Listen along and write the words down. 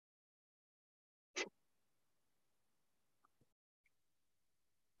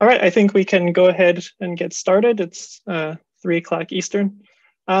All right, I think we can go ahead and get started. It's 3 o'clock Eastern.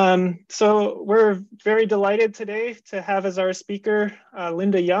 So we're very delighted today to have as our speaker,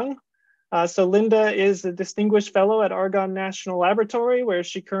 Linda Young. So Linda is a distinguished fellow at Argonne National Laboratory, where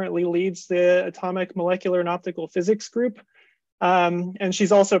she currently leads the Atomic, Molecular, and Optical Physics Group. And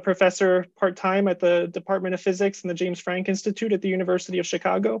she's also a professor part-time at the Department of Physics in the James Franck Institute at the University of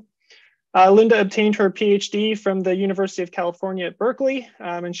Chicago. Linda obtained her PhD from the University of California at Berkeley,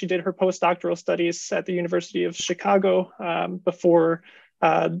 and she did her postdoctoral studies at the University of Chicago before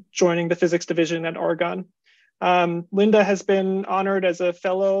joining the physics division at Argonne. Linda has been honored as a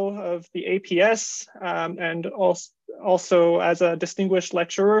fellow of the APS and also as a distinguished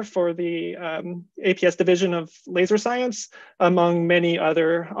lecturer for the APS division of laser science, among many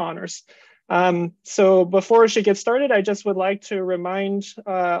other honors. So before she gets started, I just would like to remind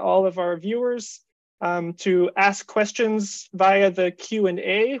all of our viewers to ask questions via the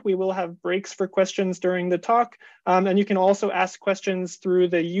Q&A. We will have breaks for questions during the talk, and you can also ask questions through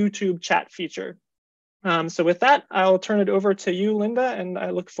the YouTube chat feature. So with that, I'll turn it over to you, Linda, and I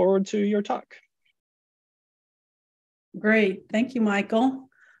look forward to your talk. Great, thank you, Michael,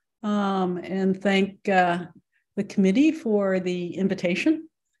 and thank the committee for the invitation.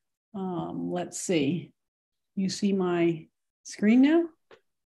 Let's see, you see my screen now?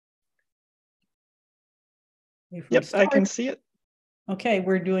 Yep, I can see it. Okay,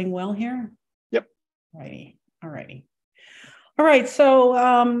 we're doing well here? Yep. All right,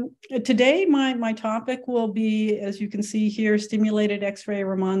 so today my topic will be, as you can see here, stimulated X-ray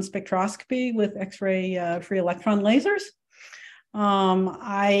Raman spectroscopy with X-ray free-electron lasers.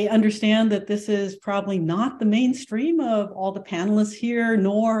 I understand that this is probably not the mainstream of all the panelists here,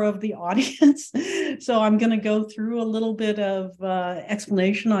 nor of the audience. So I'm going to go through a little bit of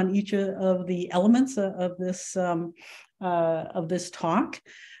explanation on each of the elements of this talk.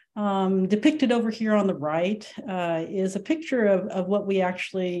 Depicted over here on the right is a picture of what we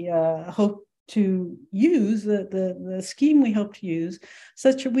actually hope to use, the scheme we hope to use,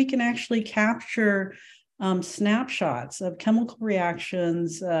 such that we can actually capture snapshots of chemical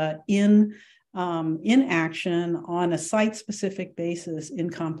reactions in action on a site-specific basis in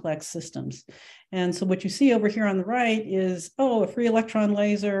complex systems. And so what you see over here on the right is, a free electron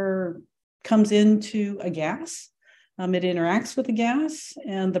laser comes into a gas. It interacts with the gas,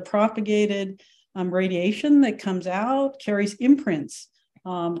 and the propagated radiation that comes out carries imprints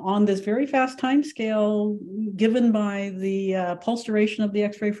on this very fast time scale given by the pulse duration of the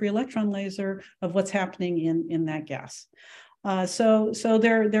X-ray free electron laser of what's happening in that gas. So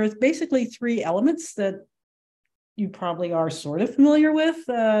there's basically three elements that you probably are sort of familiar with,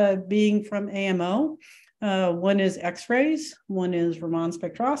 being from AMO. One is X-rays, one is Raman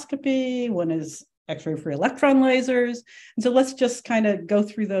spectroscopy, one is X-ray free electron lasers. And so let's just kind of go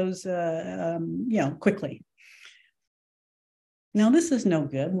through those quickly. Now, this is no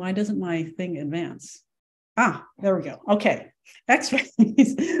good. Why doesn't my thing advance? There we go. Okay,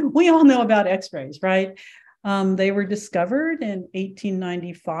 X-rays. We all know about X-rays, right? They were discovered in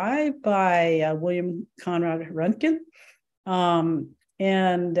 1895 by William Conrad Röntgen.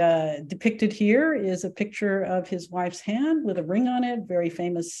 And depicted here is a picture of his wife's hand with a ring on it, very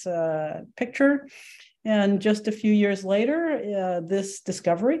famous picture. And just a few years later, this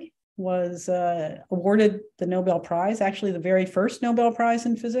discovery was awarded the Nobel Prize, actually the very first Nobel Prize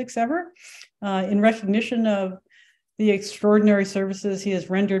in physics ever, in recognition of the extraordinary services he has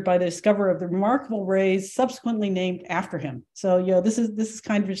rendered by the discovery of the remarkable rays subsequently named after him. So, this is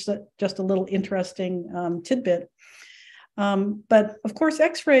kind of just a little interesting tidbit. But of course,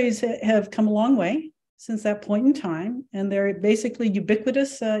 X-rays have come a long way since that point in time, and they're basically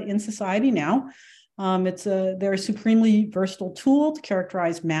ubiquitous in society now. They're a supremely versatile tool to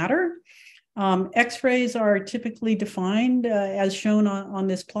characterize matter. X-rays are typically defined, as shown on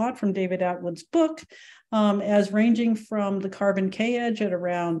this plot from David Atwood's book, as ranging from the carbon K edge at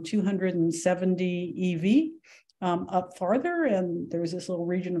around 270 eV up farther, and there's this little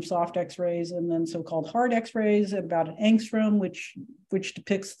region of soft X-rays and then so-called hard X-rays at about an angstrom, which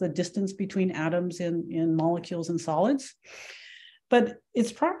depicts the distance between atoms in molecules and solids. But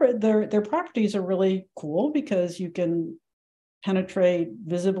their properties are really cool because you can penetrate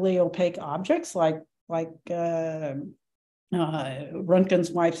visibly opaque objects like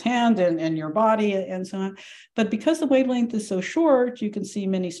Röntgen's wife's hand and your body and so on. But because the wavelength is so short, you can see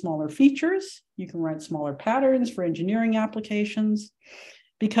many smaller features. You can write smaller patterns for engineering applications.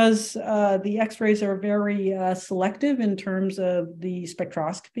 because the X-rays are very selective in terms of the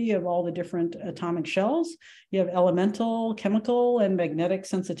spectroscopy of all the different atomic shells. You have elemental, chemical, and magnetic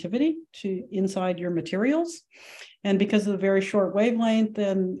sensitivity to inside your materials. And because of the very short wavelength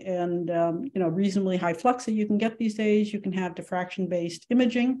and reasonably high flux that you can get these days, you can have diffraction-based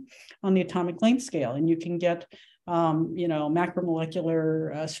imaging on the atomic length scale, and you can get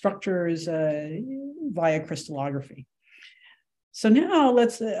macromolecular structures via crystallography. So now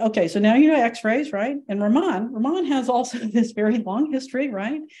so now you know X-rays, right? And Raman has also this very long history,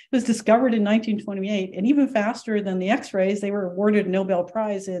 right? It was discovered in 1928, and even faster than the X-rays, they were awarded a Nobel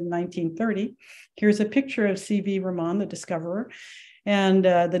Prize in 1930. Here's a picture of C.V. Raman, the discoverer, and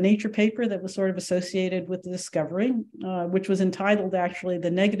the Nature paper that was sort of associated with the discovery, which was entitled actually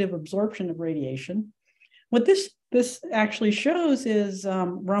 "The Negative Absorption of Radiation." What this actually shows is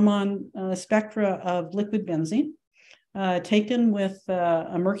Raman spectra of liquid benzene, taken with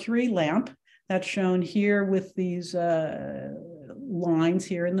a mercury lamp that's shown here with these lines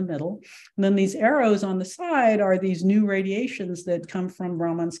here in the middle. And then these arrows on the side are these new radiations that come from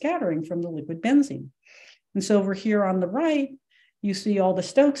Raman scattering from the liquid benzene. And so over here on the right, you see all the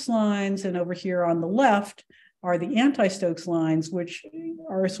Stokes lines, and over here on the left are the anti-Stokes lines, which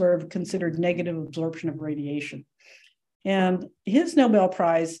are sort of considered negative absorption of radiation. And his Nobel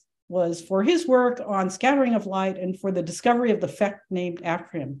Prize was for his work on scattering of light and for the discovery of the effect named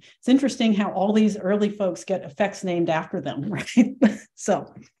after him. It's interesting how all these early folks get effects named after them, right?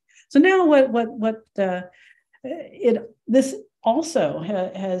 So now this also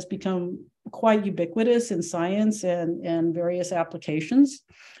has become quite ubiquitous in science and various applications.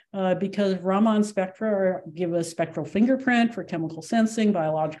 Because Raman spectra give a spectral fingerprint for chemical sensing,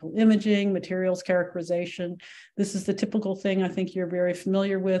 biological imaging, materials characterization. This is the typical thing I think you're very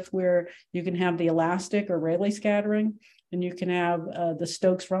familiar with, where you can have the elastic or Rayleigh scattering, and you can have the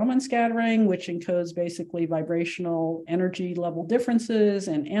Stokes-Raman scattering, which encodes basically vibrational energy level differences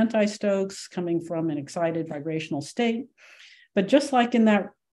and anti-Stokes coming from an excited vibrational state. But just like in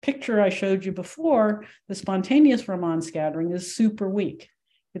that picture I showed you before, the spontaneous Raman scattering is super weak.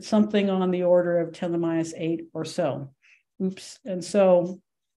 It's something on the order of 10 to the minus 8 or so. Oops. And so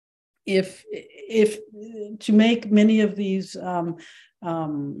if to make many of these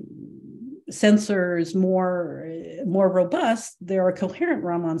sensors more robust, there are coherent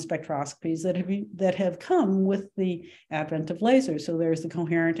Raman spectroscopies that have come with the advent of lasers. So there's the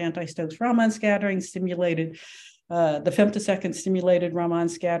coherent anti-Stokes Raman scattering stimulated, the femtosecond stimulated Raman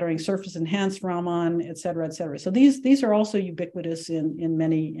scattering, surface enhanced Raman, et cetera, et cetera. So these are also ubiquitous in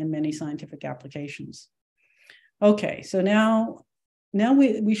many scientific applications. Okay, so now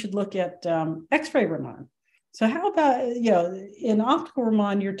we should look at X-ray Raman. So how about, in optical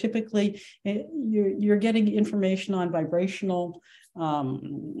Raman, you're typically, you're getting information on vibrational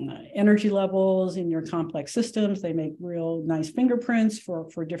energy levels in your complex systems. They make real nice fingerprints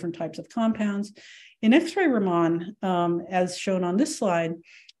for different types of compounds. In X-ray Raman, as shown on this slide,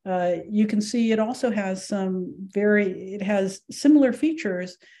 you can see it also has it has similar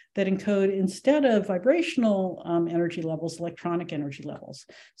features that encode, instead of vibrational energy levels, electronic energy levels.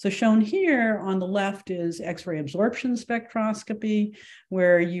 So shown here on the left is X-ray absorption spectroscopy,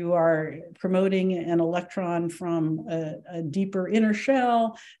 where you are promoting an electron from a deeper inner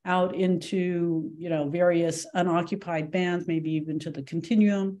shell out into various unoccupied bands, maybe even to the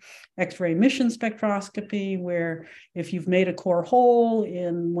continuum. X-ray emission spectroscopy, where if you've made a core hole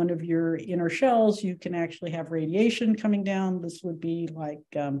in one of your inner shells, you can actually have radiation coming down. This would be like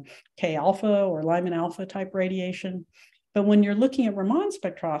K alpha or Lyman alpha type radiation. But when you're looking at Raman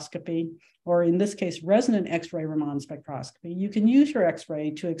spectroscopy, or in this case, resonant X-ray Raman spectroscopy, you can use your X-ray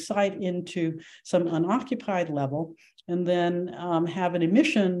to excite into some unoccupied level and then have an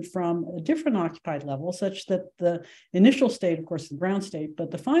emission from a different occupied level, such that the initial state, of course, the ground state, but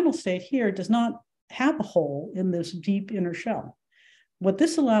the final state here does not have a hole in this deep inner shell. What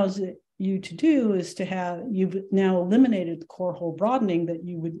this allows you to do is to have, you've now eliminated the core hole broadening that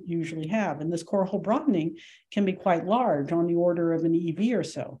you would usually have. And this core hole broadening can be quite large, on the order of an EV or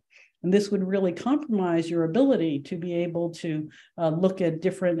so. And this would really compromise your ability to be able to look at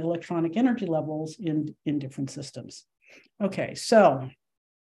different electronic energy levels in different systems. Okay, so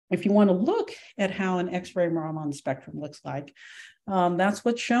if you want to look at how an X-ray Raman spectrum looks like, that's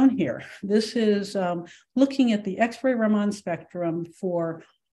what's shown here. This is looking at the X-ray Raman spectrum for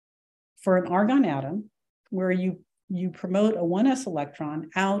an argon atom, where you promote a 1s electron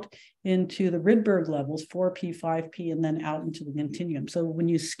out into the Rydberg levels, 4p, 5p, and then out into the continuum. So when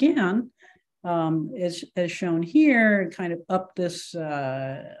you scan, as shown here, kind of up this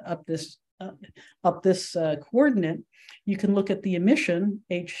up this coordinate, you can look at the emission,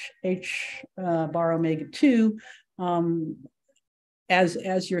 H bar omega 2,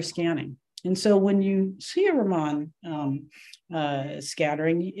 as you're scanning. And so when you see a Raman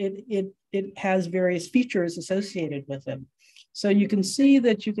scattering, it has various features associated with it. So you can see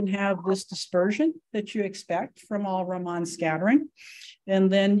that you can have this dispersion that you expect from all Raman scattering.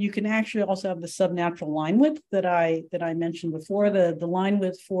 And then you can actually also have the subnatural line width that I mentioned before. The line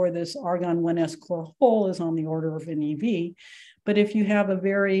width for this Argonne 1s core hole is on the order of an EV. But if you have a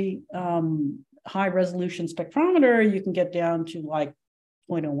very high resolution spectrometer, you can get down to like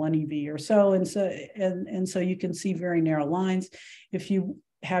 0.01 EV or so. And so you can see very narrow lines. If you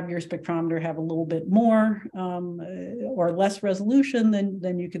have your spectrometer have a little bit more or less resolution,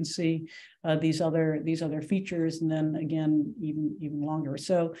 then you can see these other features, and then again even longer.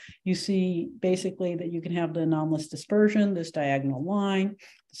 So you see basically that you can have the anomalous dispersion, this diagonal line,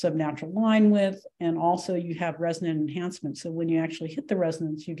 subnatural line width, and also you have resonant enhancement. So when you actually hit the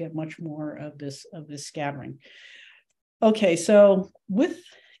resonance, you get much more of this scattering. Okay, so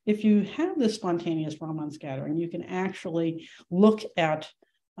if you have this spontaneous Raman scattering, you can actually look at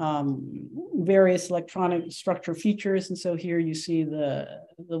various electronic structure features. And so here you see the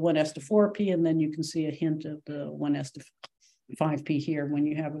 1s to 4p, and then you can see a hint of the 1s to 5p here when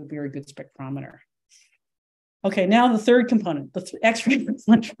you have a very good spectrometer. Okay, now the third component, the X-ray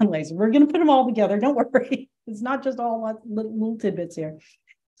electron laser. We're going to put them all together. Don't worry. It's not just all little tidbits here.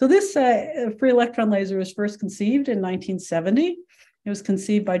 So this free electron laser was first conceived in 1970. It was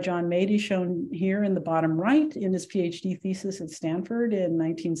conceived by John Mady, shown here in the bottom right, in his PhD thesis at Stanford in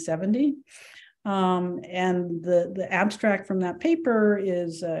 1970. And the abstract from that paper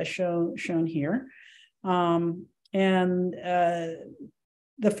is shown here. The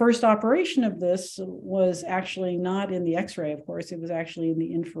first operation of this was actually not in the X-ray, of course. It was actually in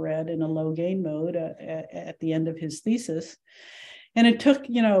the infrared in a low gain mode at the end of his thesis. And it took,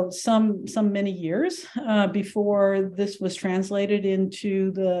 some many years before this was translated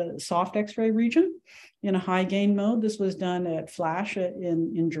into the soft X-ray region in a high gain mode. This was done at Flash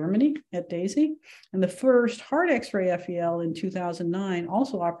in Germany at DAISY. And the first hard X-ray FEL in 2009,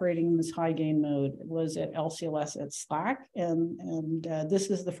 also operating in this high gain mode, was at LCLS at SLAC. And this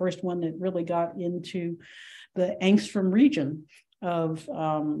is the first one that really got into the angstrom region of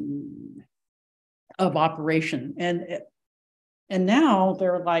operation. And now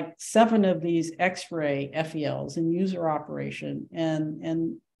there are like 7 of these X-ray FELs in user operation,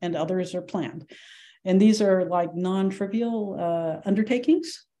 and others are planned. And these are like non-trivial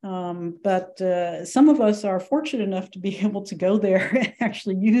undertakings, but some of us are fortunate enough to be able to go there and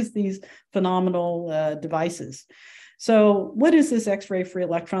actually use these phenomenal devices. So what is this X-ray free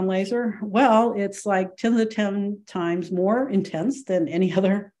electron laser? Well, it's like 10 to the 10 times more intense than any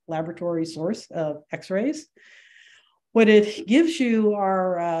other laboratory source of X-rays. What it gives you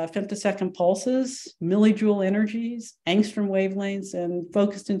are femtosecond pulses, millijoule energies, angstrom wavelengths, and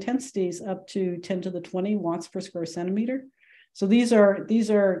focused intensities up to 10 to the 20 watts per square centimeter. So these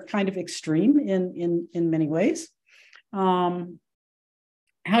are kind of extreme in many ways. How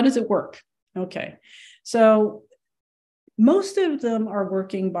does it work? Okay, so most of them are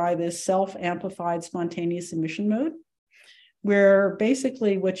working by this self-amplified spontaneous emission mode, where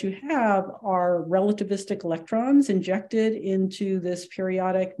basically what you have are relativistic electrons injected into this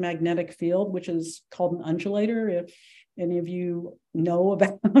periodic magnetic field, which is called an undulator, if any of you know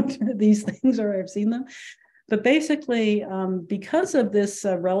about these things or have seen them. But basically, because of this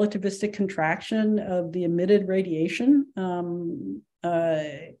relativistic contraction of the emitted radiation in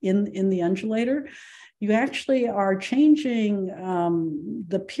the undulator, you actually are changing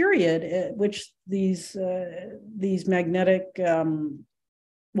the period at which these magnetic, the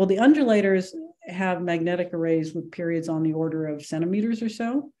undulators have magnetic arrays with periods on the order of centimeters or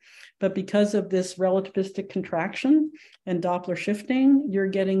so. But because of this relativistic contraction and Doppler shifting, you're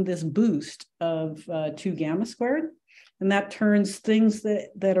getting this boost of 2 gamma squared. And that turns things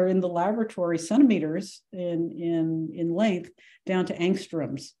that are in the laboratory centimeters in length down to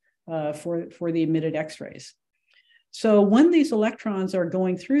angstroms for the emitted X-rays. So when these electrons are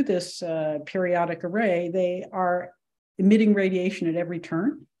going through this periodic array, they are emitting radiation at every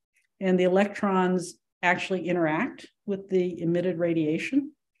turn. And the electrons actually interact with the emitted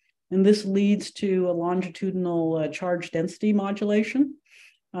radiation. And this leads to a longitudinal charge density modulation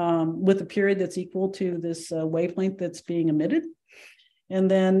with a period that's equal to this wavelength that's being emitted. And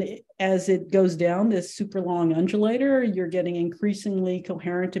then as it goes down this super long undulator, you're getting increasingly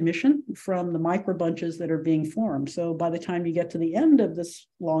coherent emission from the microbunches that are being formed. So by the time you get to the end of this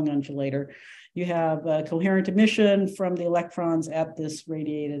long undulator, you have coherent emission from the electrons at this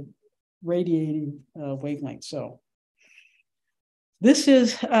radiated radiating wavelength. So this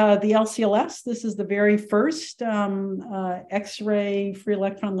is the LCLS. This is the very first X-ray free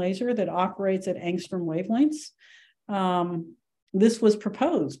electron laser that operates at angstrom wavelengths. This was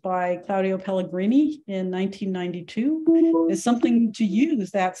proposed by Claudio Pellegrini in 1992 as something to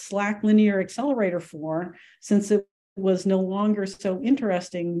use that slack linear accelerator for, since it was no longer so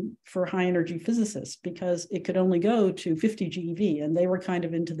interesting for high energy physicists because it could only go to 50 GeV, and they were kind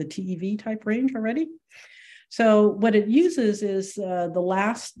of into the TeV type range already. So what it uses is the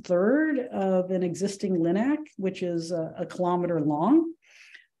last third of an existing LINAC, which is a kilometer long.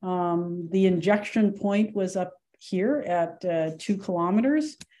 The injection point was up here at 2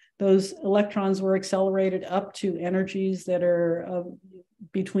 kilometers. Those electrons were accelerated up to energies that are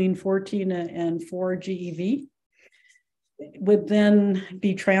between 14 and 4 GeV. Would then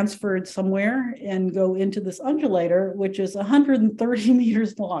be transferred somewhere and go into this undulator, which is 130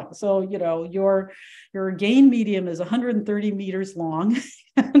 meters long. So, you know, your gain medium is 130 meters long,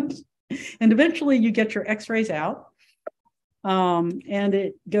 and eventually you get your X-rays out. And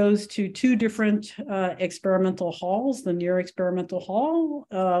it goes to 2 different experimental halls, the near experimental hall,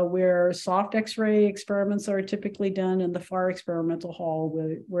 where soft X-ray experiments are typically done, and the far experimental hall,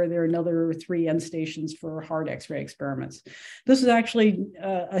 where there are another 3 end stations for hard X-ray experiments. This is actually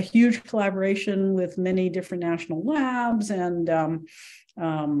a huge collaboration with many different national labs, and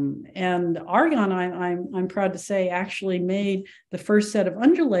Argonne, I'm proud to say, actually made the first set of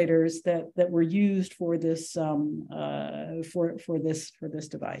undulators that were used for this for this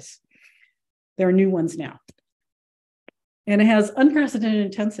device. There are new ones now, and it has unprecedented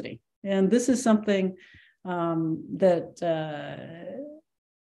intensity. And this is something that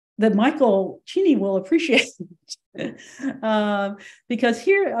Michael Cheney will appreciate. Because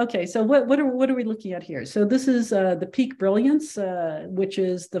here, okay, so what are we looking at here? So this is the peak brilliance, which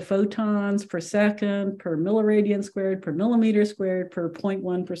is the photons per second, per milliradian squared, per millimeter squared, per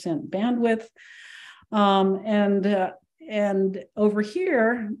 0.1% bandwidth. And over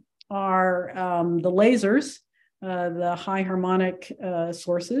here are the lasers, the high harmonic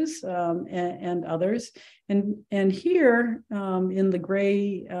sources, and others. And here in the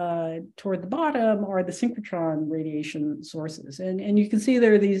gray toward the bottom are the synchrotron radiation sources. And you can see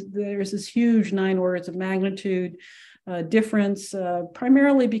there's this huge 9 orders of magnitude difference,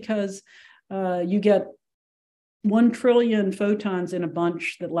 primarily because you get 1 trillion photons in a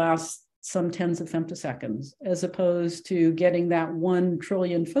bunch that lasts some tens of femtoseconds, as opposed to getting that 1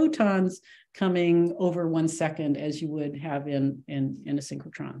 trillion photons coming over 1 second as you would have in a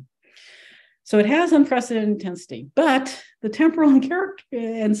synchrotron. So it has unprecedented intensity, but the temporal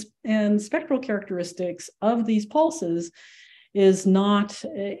and spectral characteristics of these pulses is not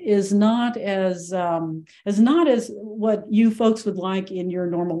as what you folks would like in your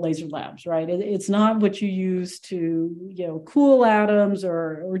normal laser labs, right? It's not what you use to cool atoms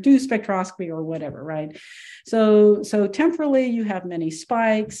or do spectroscopy or whatever, right? So temporally you have many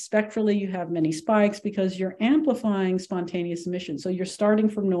spikes, spectrally you have many spikes because you're amplifying spontaneous emission. So you're starting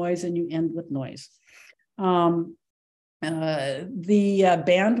from noise and you end with noise. The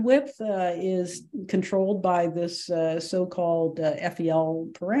bandwidth is controlled by this so-called FEL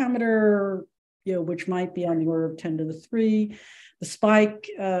parameter, which might be on the order of 10 to the 3. The spike,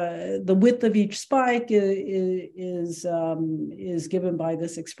 the width of each spike is given by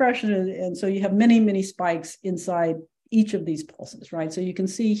this expression, and so you have many, many spikes inside each of these pulses, right? So you can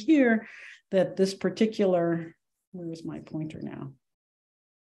see here that this particular, where's my pointer now?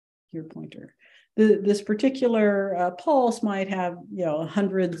 Your pointer. This particular pulse might have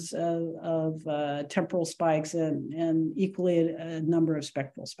hundreds of temporal spikes and equally a number of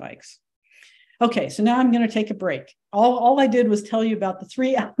spectral spikes. Okay, so now I'm going to take a break. All I did was tell you about the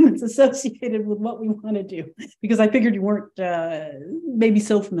 3 elements associated with what we want to do, because I figured you weren't maybe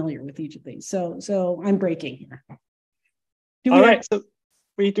so familiar with each of these. So I'm breaking here. All right, so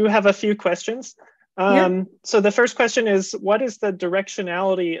we do have a few questions. Yeah. So the first question is, what is the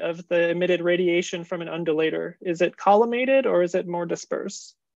directionality of the emitted radiation from an undulator? Is it collimated or is it more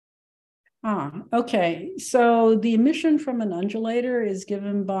dispersed? Okay. So the emission from an undulator is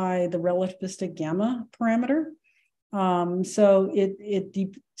given by the relativistic gamma parameter. So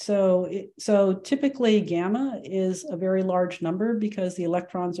typically gamma is a very large number because the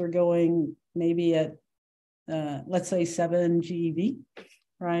electrons are going maybe at let's say 7 GeV.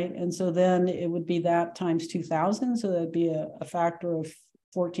 Right. And so then it would be that times 2,000. So that'd be a factor of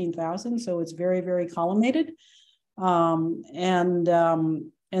 14,000. So it's very, very collimated. And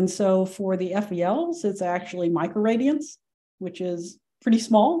so for the FELs, it's actually microradians, which is pretty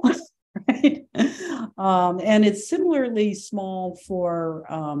small. Right. And it's similarly small for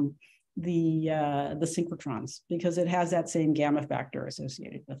the synchrotrons because it has that same gamma factor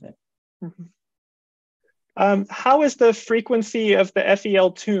associated with it. Mm-hmm. How is the frequency of the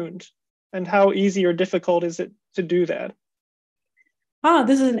FEL tuned, and how easy or difficult is it to do that?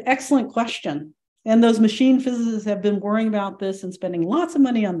 This is an excellent question. And those machine physicists have been worrying about this and spending lots of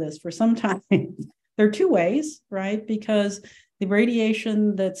money on this for some time. There are two ways, right? Because the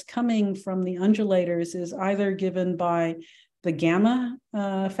radiation that's coming from the undulators is either given by the gamma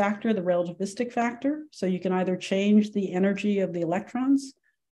factor, the relativistic factor. So you can either change the energy of the electrons,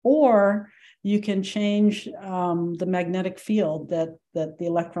 or you can change the magnetic field that the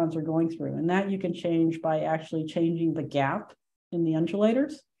electrons are going through. And that you can change by actually changing the gap in the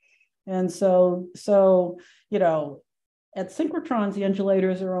undulators. And so you know, at synchrotrons, the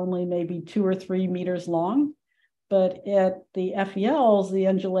undulators are only maybe 2 or 3 meters long, but at the FELs, the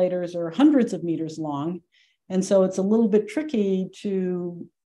undulators are hundreds of meters long. And so it's a little bit tricky to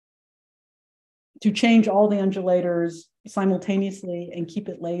change all the undulators simultaneously and keep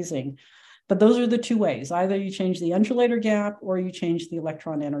it lasing. But those are the two ways. Either you change the undulator gap or you change the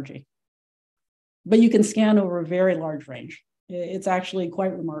electron energy. But you can scan over a very large range. It's actually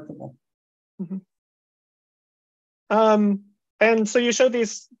quite remarkable. Mm-hmm. And so you showed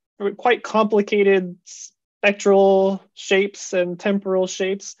these quite complicated spectral shapes and temporal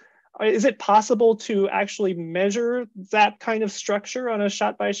shapes. Is it possible to actually measure that kind of structure on a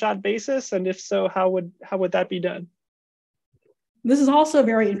shot-by-shot basis? And if so, how would that be done? This is also a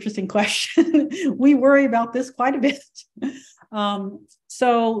very interesting question. We worry about this quite a bit.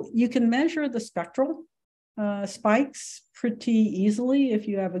 So you can measure the spectral spikes pretty easily if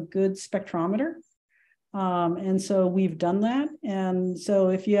you have a good spectrometer. And so we've done that. And so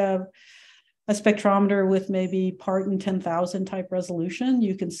if you have a spectrometer with maybe part in 10,000 type resolution,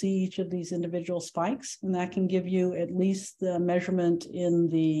 you can see each of these individual spikes, and that can give you at least the measurement in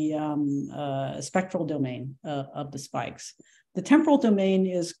the spectral domain of the spikes. The temporal domain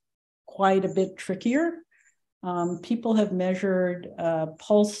is quite a bit trickier. People have measured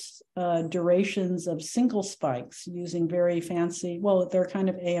pulse durations of single spikes using very fancy, well, they're kind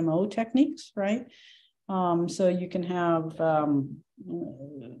of AMO techniques, right? So you can have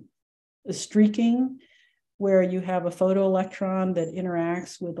a streaking where you have a photoelectron that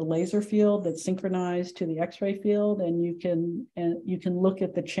interacts with a laser field that's synchronized to the X-ray field, and you can look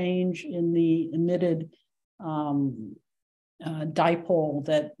at the change in the emitted dipole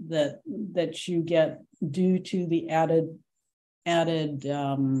that you get due to the added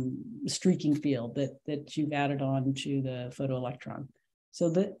streaking field that you've added on to the photoelectron. So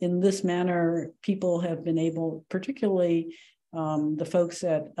that in this manner, people have been able, particularly the folks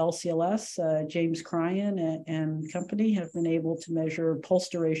at LCLS, James Cryan and company, have been able to measure pulse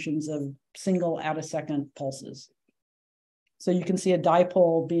durations of single attosecond pulses. So you can see a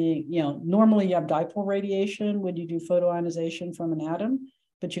dipole being, normally you have dipole radiation when you do photoionization from an atom,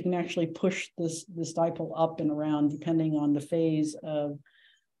 but you can actually push this dipole up and around depending on the phase of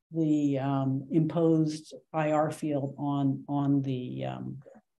the imposed IR field on the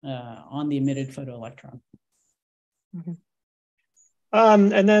emitted photoelectron. Mm-hmm.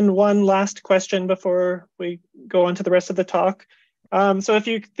 And then one last question before we go on to the rest of the talk. So if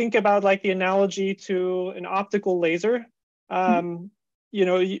you think about like the analogy to an optical laser, you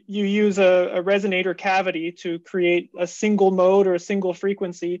use a resonator cavity to create a single mode or a single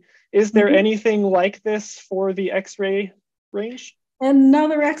frequency. Is there anything like this for the X-ray range?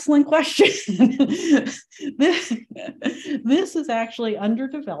 Another excellent question. This is actually under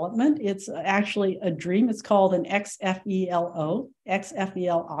development. It's actually a dream. It's called an XFEL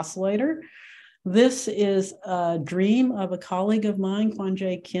oscillator. This is a dream of a colleague of mine,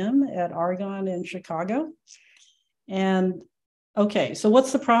 Kwon-jae Kim, at Argonne in Chicago. And okay, so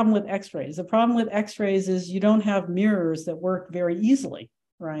what's the problem with X-rays? The problem with X-rays is you don't have mirrors that work very easily,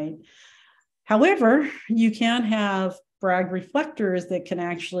 right? However, you can have Bragg reflectors that can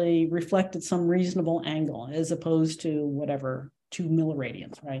actually reflect at some reasonable angle as opposed to whatever 2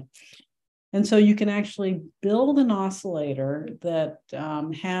 milliradians, right? And so you can actually build an oscillator that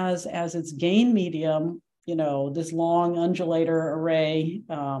has as its gain medium, this long undulator array,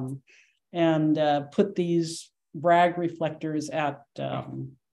 and put these Bragg reflectors at the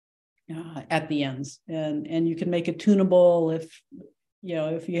ends, and you can make it tunable if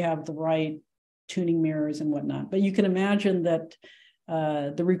you have the right tuning mirrors and whatnot. But you can imagine that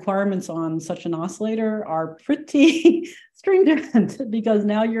the requirements on such an oscillator are pretty stringent because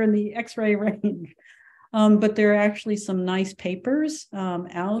now you're in the X-ray range. But there are actually some nice papers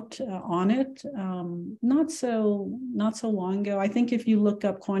out on it not so long ago. I think if you look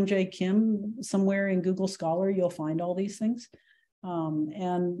up Kwon-jae Kim somewhere in Google Scholar, you'll find all these things.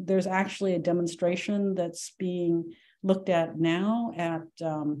 And there's actually a demonstration that's being looked at now at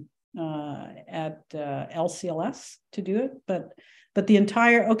LCLS to do it, but the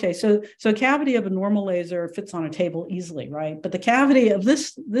entire, okay, so a cavity of a normal laser fits on a table easily, right? But the cavity of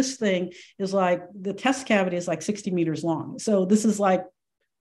this thing is like, the test cavity is like 60 meters long. So this is like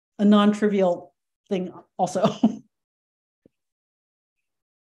a non-trivial thing also.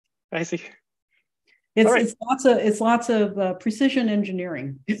 I see. It's lots of precision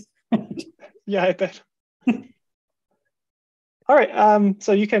engineering. Yeah, I bet. All right,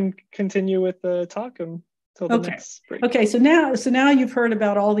 so you can continue with the talk until the next break. Okay, so now you've heard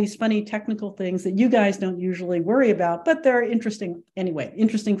about all these funny technical things that you guys don't usually worry about, but they're interesting anyway,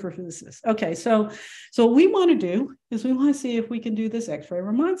 interesting for physicists. Okay, so what we want to do is we want to see if we can do this X-ray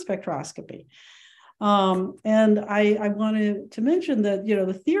Raman spectroscopy. And I wanted to mention that,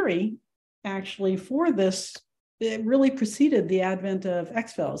 the theory actually for this, it really preceded the advent of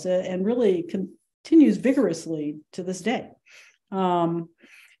X-FELs and really continues vigorously to this day.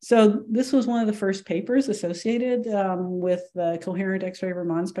 So this was one of the first papers associated with coherent X-ray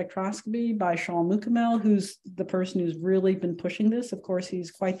Raman spectroscopy by Shaul Mukamel, who's the person who's really been pushing this. Of course, he's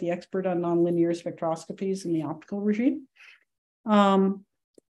quite the expert on nonlinear spectroscopies in the optical regime.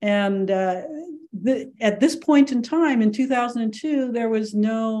 At this point in time, in 2002, there was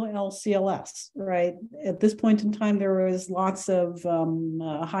no LCLS, right? At this point in time, there was lots of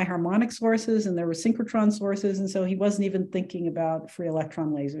high harmonic sources and there were synchrotron sources. And so he wasn't even thinking about free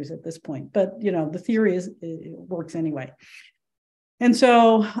electron lasers at this point. But, the theory it works anyway. And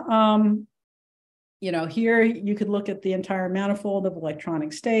so, here you could look at the entire manifold of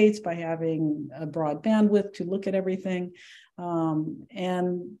electronic states by having a broad bandwidth to look at everything.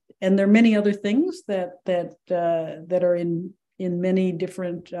 And there are many other things that are in many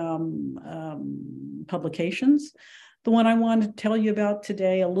different publications. The one I want to tell you about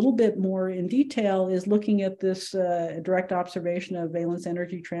today a little bit more in detail is looking at this direct observation of valence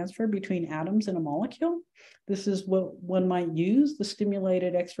energy transfer between atoms in a molecule. This is what one might use the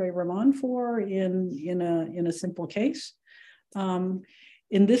stimulated X-ray Raman for in a simple case. In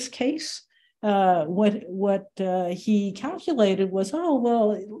this case, what he calculated was,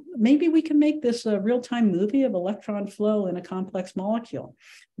 maybe we can make this a real-time movie of electron flow in a complex molecule.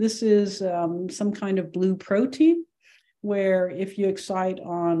 This is some kind of blue protein, where if you excite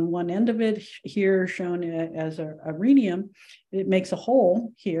on one end of it, here shown as a rhenium, it makes a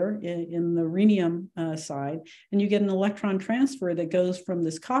hole here in the rhenium side, and you get an electron transfer that goes from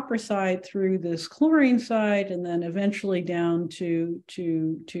this copper side through this chlorine side, and then eventually down to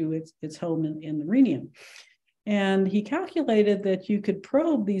its home in the rhenium. And he calculated that you could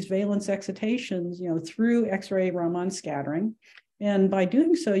probe these valence excitations, through X-ray Raman scattering. And by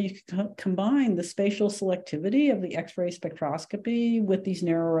doing so, you can combine the spatial selectivity of the X-ray spectroscopy with these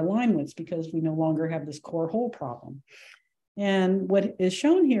narrower alignments, because we no longer have this core hole problem. And what is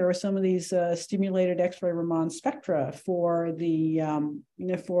shown here are some of these stimulated X-ray Raman spectra for the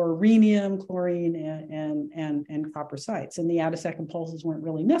for rhenium, chlorine, and copper sites. And the attosecond pulses weren't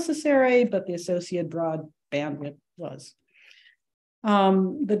really necessary, but the associated broad bandwidth was.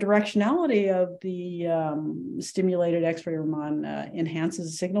 The directionality of the stimulated X-ray Raman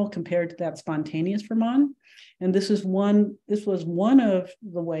enhances the signal compared to that spontaneous Raman. And this was one of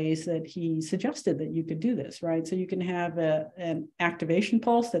the ways that he suggested that you could do this, right? So you can have an activation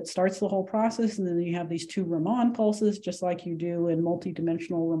pulse that starts the whole process, and then you have these two Raman pulses, just like you do in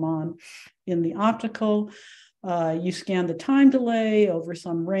multidimensional Raman in the optical. You scan the time delay over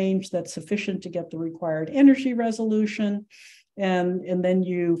some range that's sufficient to get the required energy resolution. And then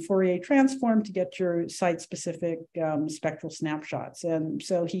you Fourier transform to get your site-specific spectral snapshots. And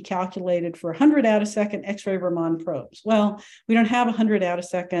so he calculated for 100 attosecond X-ray Raman probes. Well, we don't have 100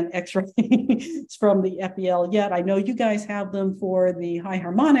 attosecond X-rays from the FEL yet. I know you guys have them for the high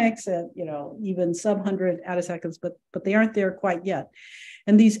harmonics at even sub-100 attoseconds, but they aren't there quite yet.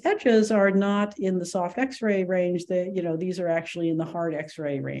 And these edges are not in the soft X-ray range. These are actually in the hard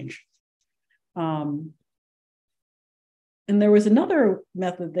X-ray range. And there was another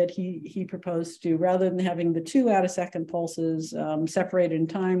method that he proposed to, rather than having the two attosecond pulses separated in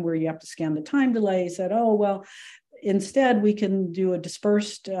time where you have to scan the time delay. He said, instead we can do a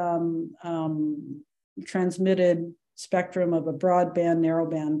dispersed transmitted spectrum of a broadband,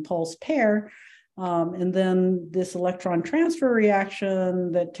 narrowband pulse pair. And then this electron transfer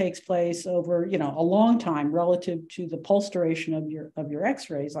reaction that takes place over, a long time relative to the pulse duration of your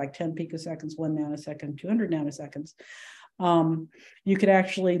X-rays, like 10 picoseconds, 1 nanosecond, 200 nanoseconds. You could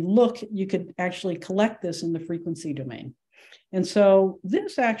actually collect this in the frequency domain. And so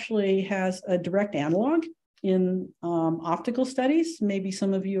this actually has a direct analog optical studies. Maybe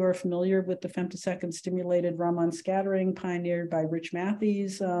some of you are familiar with the femtosecond stimulated Raman scattering pioneered by Rich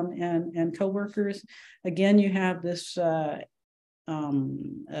Matthews and co-workers. Again, you have this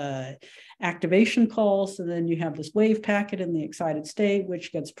activation pulse, and then you have this wave packet in the excited state,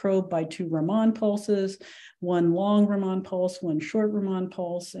 which gets probed by 2 Raman pulses, one long Raman pulse, one short Raman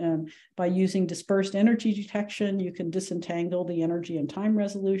pulse. And by using dispersed energy detection, you can disentangle the energy and time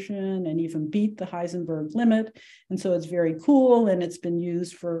resolution and even beat the Heisenberg limit. And so it's very cool, and it's been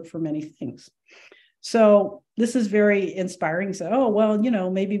used for many things. So this is very inspiring. So, oh, well, you know,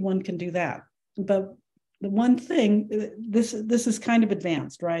 maybe one can do that. But the one thing, this is kind of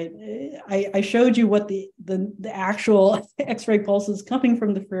advanced, right? I showed you what the actual X-ray pulses coming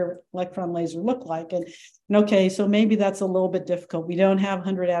from the Free-Electron laser look like. And okay, so maybe that's a little bit difficult. We don't have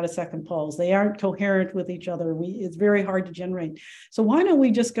 100 attosecond pulse. They aren't coherent with each other. It's very hard to generate. So why don't we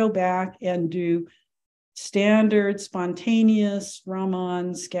just go back and do standard spontaneous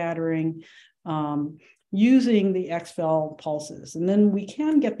Raman scattering using the XFEL pulses. And then we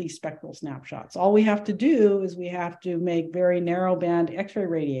can get these spectral snapshots. All we have to do is we have to make very narrow band X-ray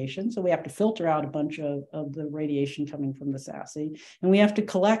radiation. So we have to filter out a bunch of the radiation coming from the SASE, and we have to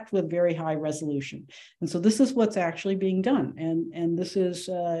collect with very high resolution. And so this is what's actually being done. And this is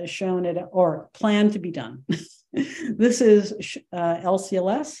shown at, or planned to be done. This is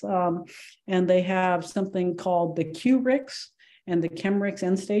LCLS, and they have something called the QRIX and the ChemRIX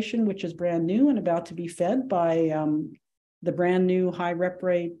end station, which is brand new and about to be fed by the brand new high rep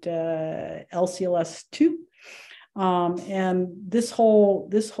rate LCLS2. And this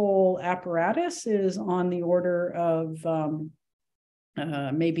whole apparatus is on the order of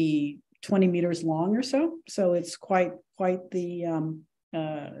maybe 20 meters long or so. So it's quite the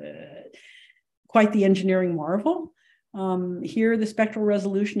engineering marvel. Here, the spectral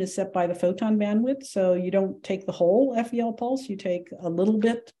resolution is set by the photon bandwidth. So you don't take the whole FEL pulse, you take a little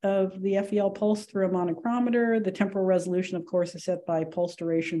bit of the FEL pulse through a monochromator. The temporal resolution, of course, is set by pulse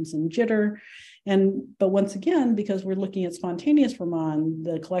durations and jitter. But once again, because we're looking at spontaneous Raman,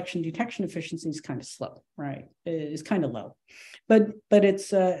 the collection detection efficiency is kind of slow, right? It is kind of low. But it's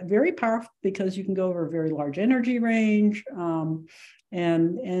very powerful because you can go over a very large energy range.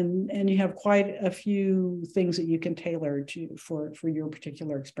 And you have quite a few things that you can tailor for your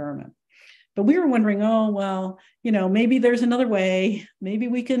particular experiment. But we were wondering, oh, well, you know, maybe there's another way. Maybe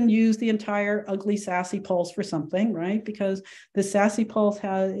we can use the entire ugly SASE pulse for something, right? Because the SASE pulse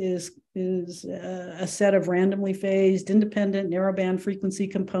is a set of randomly phased, independent narrowband frequency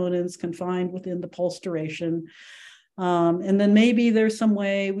components confined within the pulse duration. And then maybe there's some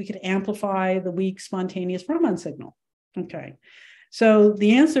way we could amplify the weak spontaneous Raman signal. Okay. So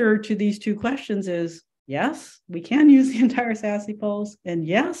the answer to these two questions is yes, we can use the entire SASE pulse, and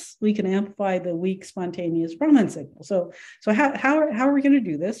yes, we can amplify the weak spontaneous Raman signal. So how are we going to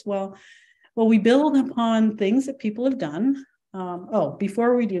do this? Well, we build upon things that people have done.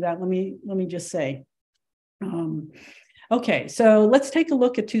 Before we do that, let me just say, okay, so let's take a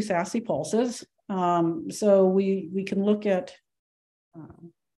look at two SASE pulses. So we can look at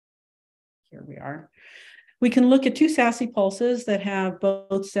here we are. We can look at two SASE pulses that have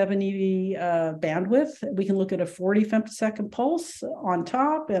both 7 eV bandwidth. We can look at a 40 femtosecond pulse on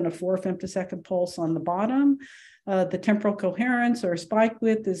top and a 4 femtosecond pulse on the bottom. The temporal coherence or spike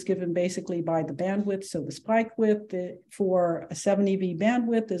width is given basically by the bandwidth. So the spike width for a 7 EV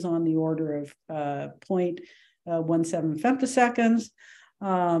bandwidth is on the order of 0.17 femtoseconds.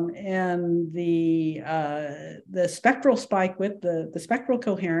 And the spectral spike width, the spectral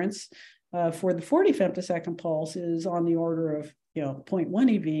coherence, for the 40 femtosecond pulse is on the order of 0.1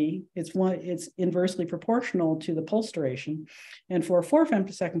 EV. It's inversely proportional to the pulse duration, and for a 4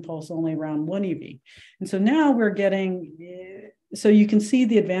 femtosecond pulse, only around 1 EV. And so now we're getting, so you can see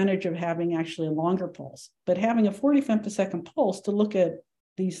the advantage of having actually a longer pulse, but having a 40 femtosecond pulse to look at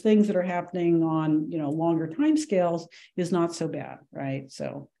these things that are happening on longer time scales is not so bad, right?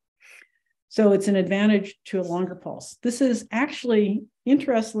 So it's an advantage to a longer pulse. This is actually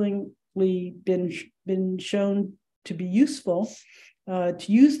interestingly been shown to be useful to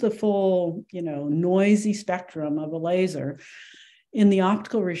use the full noisy spectrum of a laser in the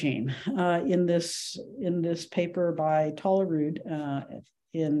optical regime in this paper by Tollerud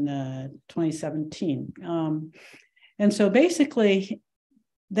in 2017. And so basically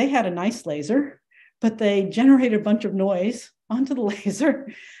they had a nice laser, but they generated a bunch of noise onto the laser.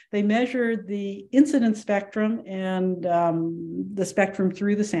 They measured the incident spectrum and the spectrum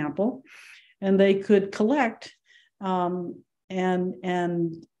through the sample, and they could collect and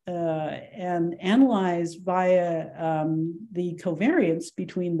analyze via the covariance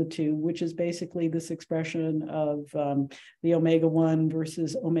between the two, which is basically this expression of the omega-1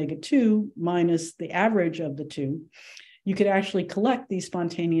 versus omega-2 minus the average of the two, you could actually collect these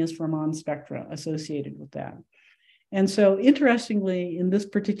spontaneous Raman spectra associated with that. And so interestingly, in this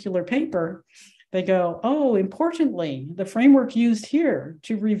particular paper, they go, oh, importantly, the framework used here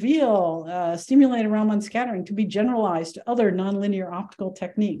to reveal stimulated Raman scattering to be generalized to other nonlinear optical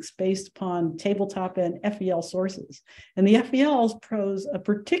techniques based upon tabletop and FEL sources. And the FELs pose a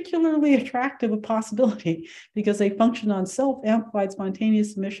particularly attractive possibility because they function on self-amplified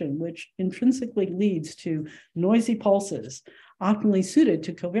spontaneous emission, which intrinsically leads to noisy pulses optimally suited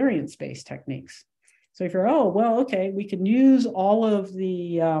to covariance-based techniques. So if you're, oh, well, okay, we can use all of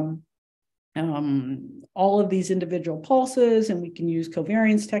these individual pulses, and we can use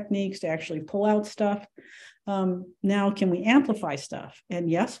covariance techniques to actually pull out stuff. Now, can we amplify stuff? And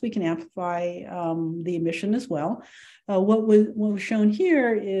yes, we can amplify the emission as well. What was shown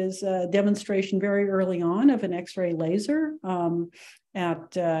here is a demonstration very early on of an X-ray laser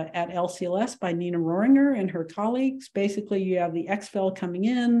at LCLS by Nina Rohringer and her colleagues. Basically, you have the XFEL coming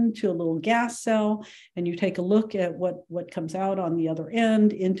in to a little gas cell, and you take a look at what comes out on the other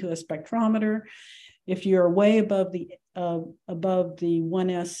end into a spectrometer. If you're way above the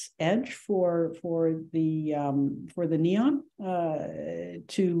 1s edge for the neon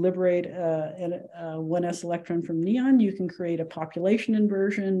to liberate a 1s electron from neon, you can create a population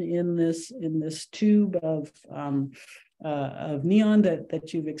inversion in this tube of neon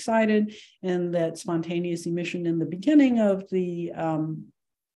that you've excited, and that spontaneous emission in the beginning of the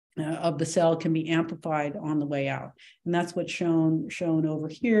cell can be amplified on the way out. And that's what's shown over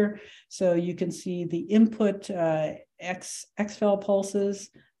here. So you can see the input XFEL pulses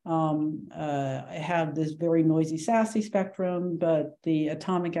have this very noisy SASE spectrum, but the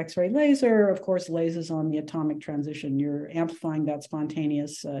atomic X-ray laser, of course, lasers on the atomic transition. You're amplifying that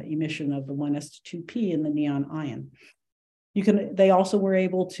spontaneous emission of the 1s to 2p in the neon ion. They also were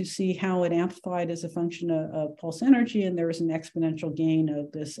able to see how it amplified as a function of pulse energy, and there was an exponential gain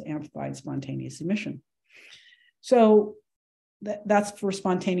of this amplified spontaneous emission. So that's for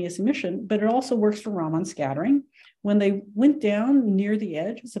spontaneous emission, but it also works for Raman scattering. When they went down near the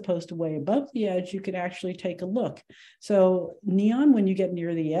edge, as opposed to way above the edge, you could actually take a look. So neon, when you get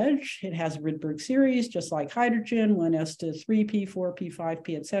near the edge, it has a Rydberg series, just like hydrogen, 1s to 3p, 4p,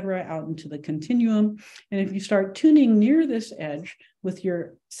 5p, et cetera, out into the continuum. And if you start tuning near this edge with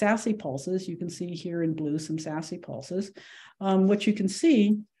your SASE pulses, you can see here in blue some SASE pulses. What you can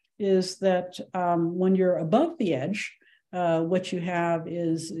see is that when you're above the edge, what you have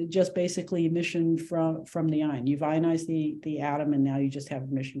is just basically emission from the ion. You've ionized the atom, and now you just have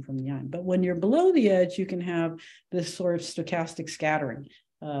emission from the ion. But when you're below the edge, you can have this sort of stochastic scattering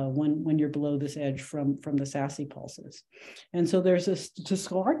when you're below this edge from the SASE pulses. And so there's a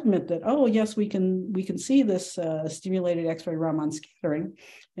statistical argument that, oh, yes, we can see this stimulated X-ray Raman scattering,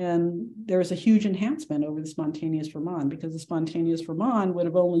 and there's a huge enhancement over the spontaneous Raman, because the spontaneous Raman would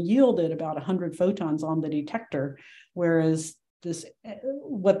have only yielded about 100 photons on the detector, whereas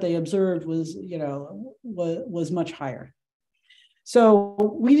what they observed was much higher. So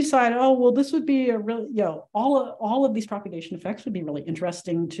we decided, oh, well, this would be a really, all of these propagation effects would be really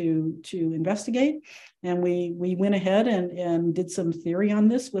interesting to investigate. And we went ahead and did some theory on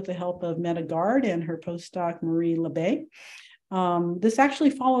this with the help of Meta Gard and her postdoc, Marie Lebay. This actually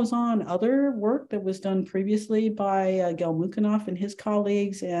follows on other work that was done previously by Gel Mukhanov and his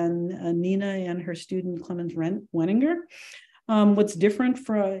colleagues, and Nina and her student Clemens Wenninger. What's different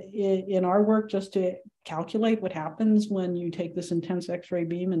in our work, just to calculate what happens when you take this intense X-ray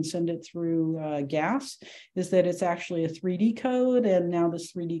beam and send it through gas, is that it's actually a 3D code, and now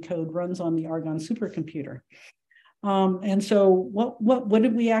this 3D code runs on the Argonne supercomputer. And so what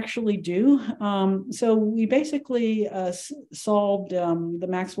did we actually do? So we basically solved the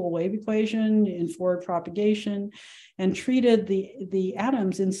Maxwell wave equation in forward propagation and treated the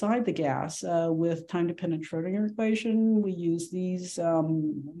atoms inside the gas with time-dependent Schrodinger equation. We use these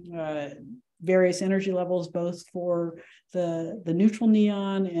various energy levels, both for the neutral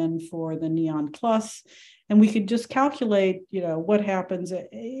neon and for the neon plus. And we could just calculate, what happens.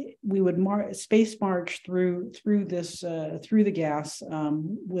 We would space march through the gas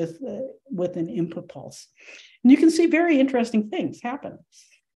with an input pulse, and you can see very interesting things happen.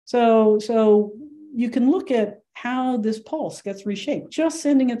 So you can look at how this pulse gets reshaped, just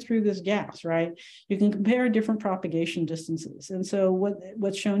sending it through this gas, right? You can compare different propagation distances. And so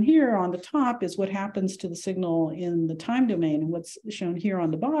what's shown here on the top is what happens to the signal in the time domain, and what's shown here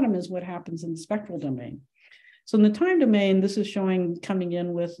on the bottom is what happens in the spectral domain. So in the time domain, this is showing coming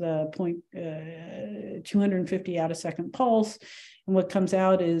in with 250 attosecond pulse. And what comes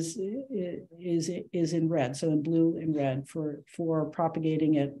out is in red, so in blue and red for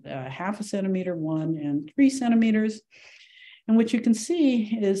propagating at 0.5 centimeter, 1 and 3 centimeters. And what you can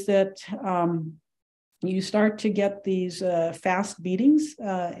see is that you start to get these fast beatings,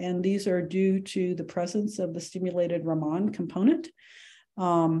 and these are due to the presence of the stimulated Raman component.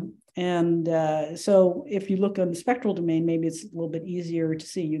 So if you look on the spectral domain, maybe it's a little bit easier to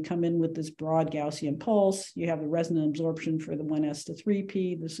see. You come in with this broad Gaussian pulse. You have the resonant absorption for the 1s to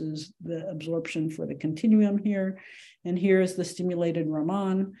 3p. This is the absorption for the continuum here. And here's the stimulated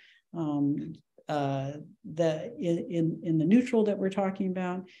Raman in the neutral that we're talking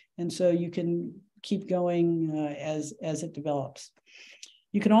about. And so you can keep going as it develops.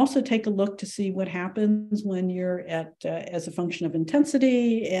 You can also take a look to see what happens when you're at as a function of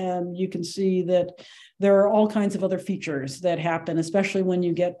intensity, and you can see that there are all kinds of other features that happen, especially when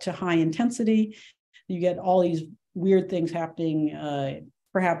you get to high intensity. You get all these weird things happening,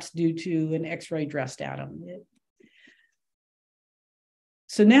 perhaps due to an X-ray dressed atom.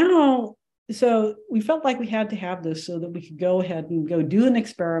 So we felt like we had to have this so that we could go ahead and go do an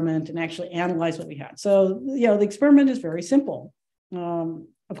experiment and actually analyze what we had. So, the experiment is very simple.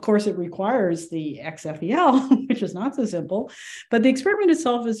 Of course, it requires the XFEL, which is not so simple, but the experiment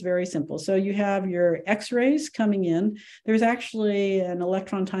itself is very simple. So you have your X-rays coming in. There's actually an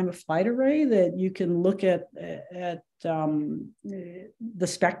electron time of flight array that you can look at the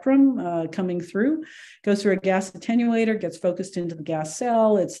spectrum coming through, goes through a gas attenuator, gets focused into the gas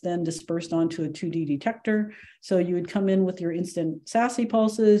cell. It's then dispersed onto a 2D detector. So you would come in with your instant SASE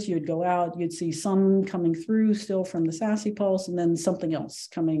pulses, you'd go out, you'd see some coming through still from the SASE pulse, and then something else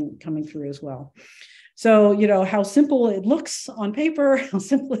coming through as well. So, how simple it looks on paper, how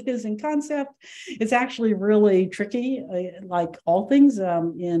simple it is in concept, it's actually really tricky, like all things.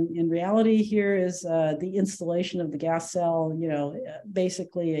 In reality, here is the installation of the gas cell,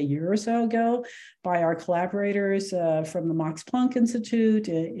 basically a year or so ago by our collaborators from the Max Planck Institute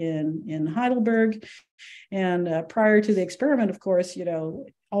in Heidelberg. And prior to the experiment, of course,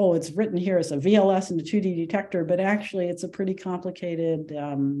 it's written here as a VLS and a 2D detector, but actually it's a pretty complicated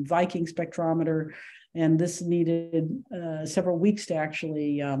Viking spectrometer. And this needed several weeks to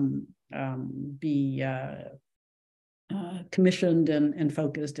actually be commissioned and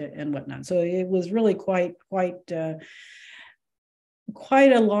focused and whatnot. So it was really quite a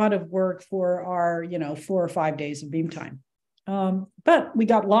lot of work for our 4 or 5 days of beam time. But we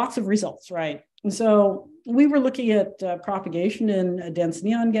got lots of results, right? And so we were looking at propagation in a dense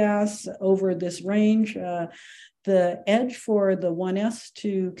neon gas over this range. The edge for the 1s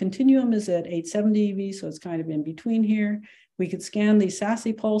to continuum is at 870 eV, so it's kind of in between here. We could scan these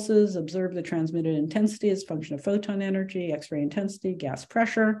SASE pulses, observe the transmitted intensity as a function of photon energy, X-ray intensity, gas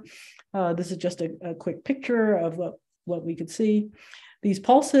pressure. This is just a quick picture of what we could see. These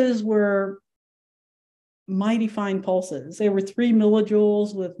pulses were mighty fine pulses. They were 3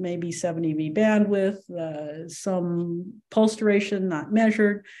 millijoules with maybe 7 EV bandwidth, some pulse duration not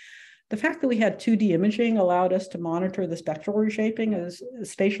measured. The fact that we had 2D imaging allowed us to monitor the spatial reshaping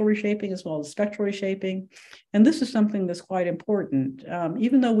as well as spectral reshaping. And this is something that's quite important.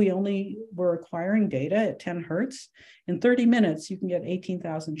 Even though we only were acquiring data at 10 hertz, in 30 minutes, you can get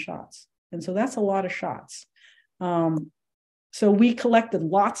 18,000 shots. And so that's a lot of shots. So we collected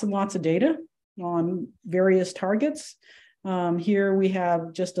lots and lots of data on various targets. Here we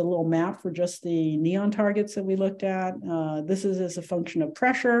have just a little map for just the neon targets that we looked at. This is as a function of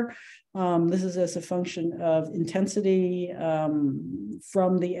pressure. This is as a function of intensity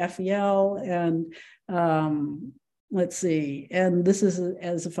from the FEL, and let's see, and this is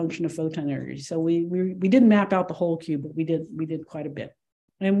as a function of photon energy. So we didn't map out the whole cube, but we did quite a bit.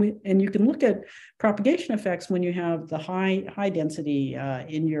 And you can look at propagation effects when you have the high density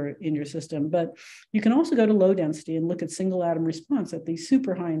in your system, but you can also go to low density and look at single atom response at these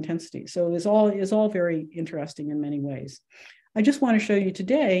super high intensity. So it's all very interesting in many ways. I just want to show you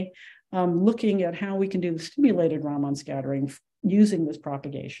today, looking at how we can do the stimulated Raman scattering using this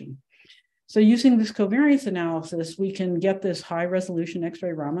propagation. So using this covariance analysis, we can get this high resolution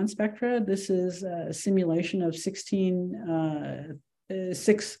X-ray Raman spectra. This is a simulation of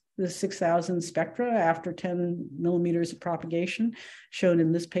 6,000 spectra after 10 millimeters of propagation, shown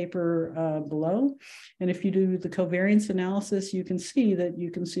in this paper below. And if you do the covariance analysis, you can see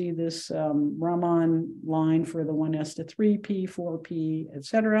this Raman line for the 1s to 3p, 4p, et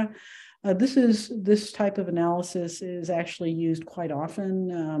cetera. This type of analysis is actually used quite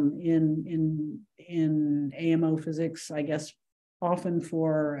often in AMO physics, I guess, often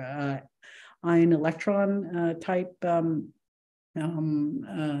for ion electron type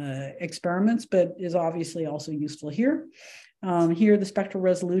experiments, but is obviously also useful here. Here, the spectral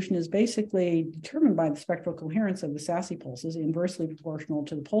resolution is basically determined by the spectral coherence of the Sassy pulses, inversely proportional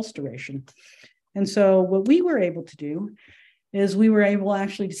to the pulse duration. And so what we were able to do is we were able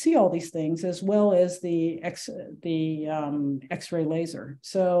actually to see all these things as well as the X-ray laser.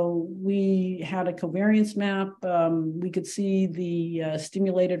 So we had a covariance map. We could see the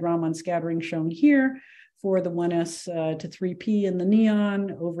stimulated Raman scattering shown here for the 1s to 3p in the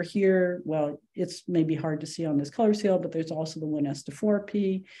neon. Over here, well, it's maybe hard to see on this color scale, but there's also the 1s to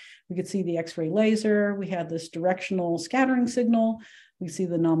 4p. We could see the X-ray laser. We had this directional scattering signal. We see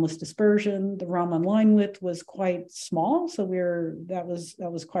the anomalous dispersion. The Raman line width was quite small, so that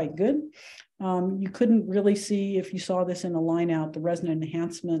was quite good. You couldn't really see, if you saw this in a line out, the resonant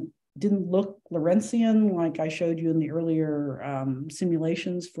enhancement didn't look Lorentzian like I showed you in the earlier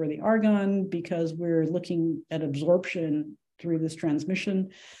simulations for the Argonne, because we're looking at absorption through this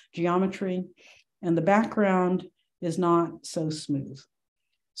transmission geometry, and the background is not so smooth.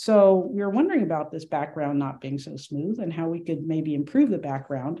 So we were wondering about this background not being so smooth and how we could maybe improve the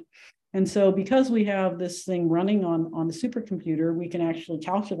background. And so because we have this thing running on the supercomputer, we can actually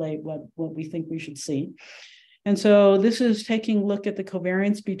calculate what we think we should see. And so this is taking a look at the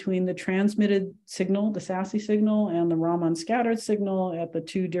covariance between the transmitted signal, the Sassy signal, and the Raman scattered signal at the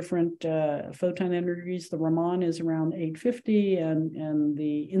two different photon energies. The Raman is around 850 and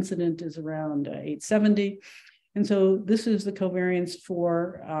the incident is around 870. And so this is the covariance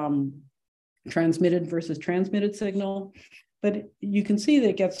for transmitted versus transmitted signal. But you can see that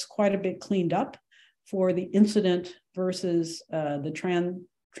it gets quite a bit cleaned up for the incident versus the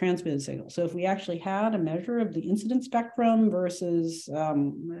transmitted signal. So if we actually had a measure of the incident spectrum versus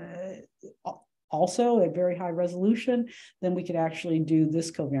also at very high resolution, then we could actually do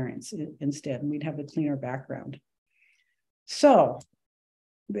this covariance instead, and we'd have a cleaner background. So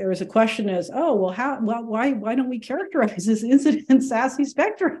there is a question as, oh, well, why don't we characterize this incident Sassy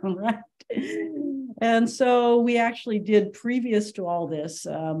spectrum, right? And so we actually did, previous to all this,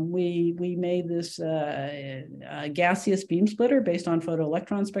 we made this gaseous beam splitter based on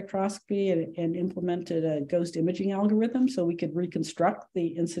photoelectron spectroscopy and implemented a ghost imaging algorithm so we could reconstruct the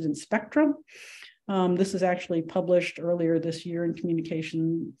incident spectrum. This is actually published earlier this year in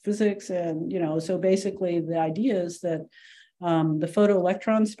Communication Physics. And, so basically the idea is that the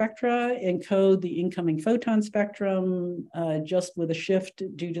photoelectron spectra encode the incoming photon spectrum just with a shift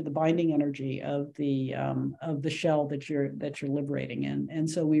due to the binding energy of the shell that you're liberating in. And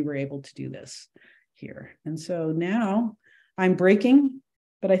so we were able to do this here. And so now I'm breaking,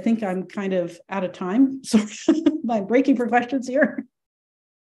 but I think I'm kind of out of time. So I'm breaking for questions here.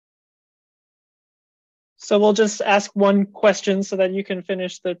 So we'll just ask one question so that you can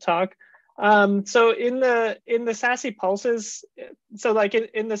finish the talk. So in the Sassy pulses, so like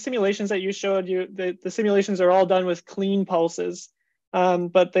in the simulations that you showed, the simulations are all done with clean pulses,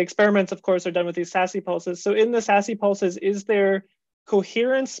 but the experiments, of course, are done with these Sassy pulses. So in the Sassy pulses, is there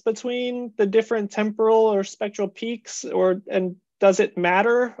coherence between the different temporal or spectral peaks, and does it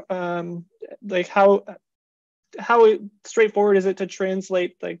matter? Like how straightforward is it to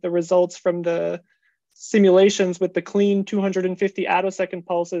translate like the results from the simulations with the clean 250 attosecond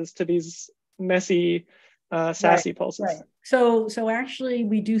pulses to these messy Sassy pulses? Right. So actually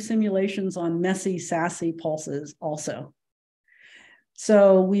we do simulations on messy Sassy pulses also.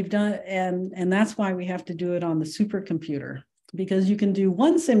 So we've done, and that's why we have to do it on the supercomputer, because you can do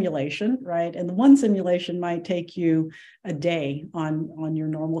one simulation, right? And the one simulation might take you a day on your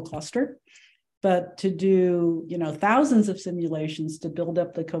normal cluster. But to do, thousands of simulations to build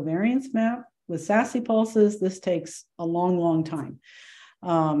up the covariance map with Sassy pulses, this takes a long, long time.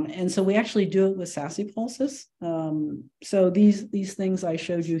 And so we actually do it with Sassy pulses. So these things I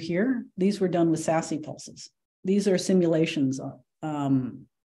showed you here, these were done with Sassy pulses. These are simulations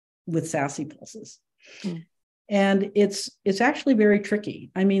with Sassy pulses. Mm. And it's actually very tricky.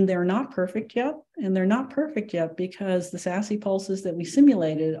 I mean, they're not perfect yet, and they're not perfect yet because the Sassy pulses that we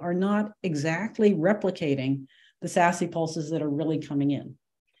simulated are not exactly replicating the Sassy pulses that are really coming in.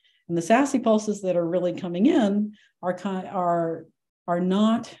 And the Sassy pulses that are really coming in are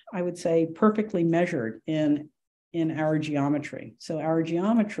not, I would say, perfectly measured in our geometry. So our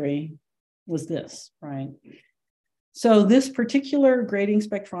geometry was this, right? So this particular grading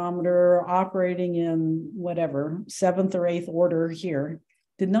spectrometer operating in whatever, 7th or 8th order here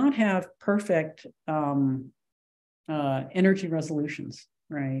did not have perfect energy resolutions,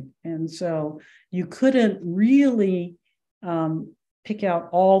 right? And so you couldn't really pick out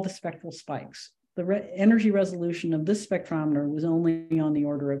all the spectral spikes. The energy resolution of this spectrometer was only on the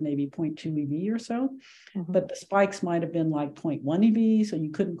order order of maybe 0.2 eV or so, Mm-hmm. but the spikes might have been like 0.1 eV, so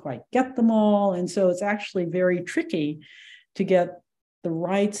you couldn't quite get them all. And so it's actually very tricky to get the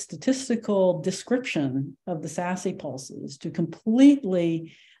right statistical description of the SASE pulses to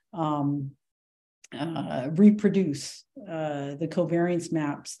completely reproduce the covariance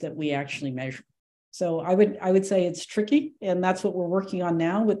maps that we actually measure. So I would say it's tricky, and that's what we're working on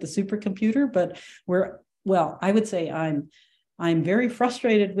now with the supercomputer. But I would say I'm very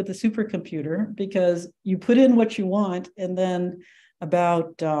frustrated with the supercomputer because you put in what you want, and then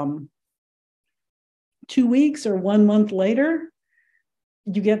about 2 weeks or 1 month later,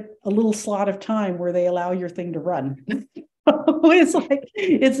 you get a little slot of time where they allow your thing to run.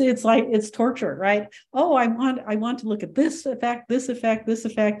 It's torture, right? Oh, I want to look at this effect,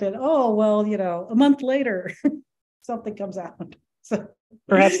 and oh, well, a month later, something comes out. So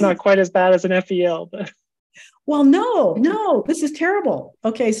perhaps not quite as bad as an FEL, but well, no, this is terrible.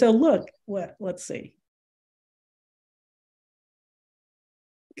 Okay, so look, let's see.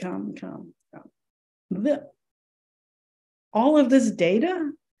 Come. All of this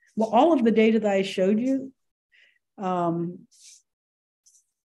data, all of the data that I showed you, all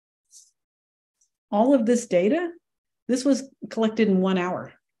of this data, this was collected in 1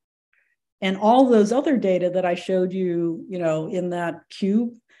 hour. And all those other data that I showed you, in that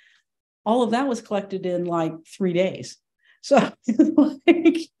cube, all of that was collected in like 3 days. So,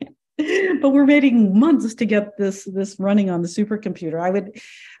 but we're waiting months to get this running on the supercomputer. I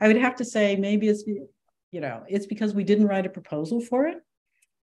would have to say maybe it's because we didn't write a proposal for it,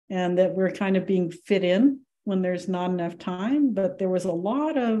 and that we're kind of being fit in when there's not enough time. But there was a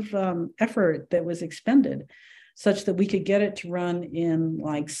lot of effort that was expended such that we could get it to run in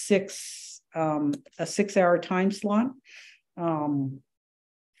like a 6-hour time slot,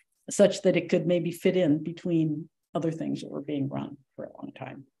 such that it could maybe fit in between other things that were being run for a long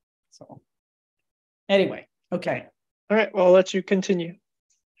time. So anyway, okay. All right, well, I'll let you continue.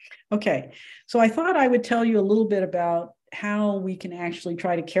 Okay, so I thought I would tell you a little bit about how we can actually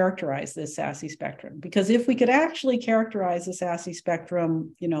try to characterize this SASE spectrum. Because if we could actually characterize the SASE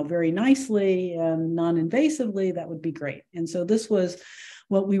spectrum, very nicely and non-invasively, that would be great. And so this was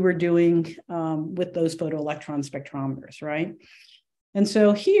what we were doing with those photoelectron spectrometers, right? And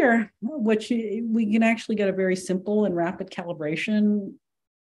so here, we can actually get a very simple and rapid calibration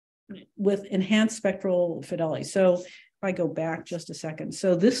with enhanced spectral fidelity. So if I go back just a second,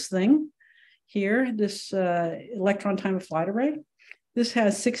 so this thing here, this electron time of flight array, this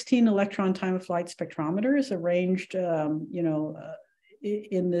has 16 electron time of flight spectrometers arranged, in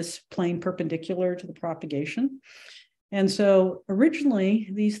this plane perpendicular to the propagation. And so originally,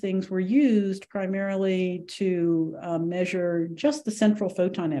 these things were used primarily to measure just the central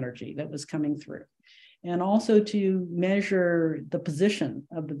photon energy that was coming through, and also to measure the position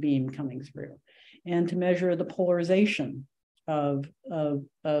of the beam coming through, and to measure the polarization of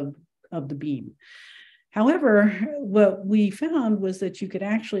the beam. However, what we found was that you could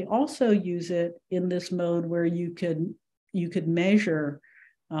actually also use it in this mode where you could measure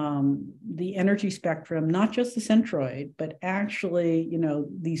the energy spectrum, not just the centroid, but actually,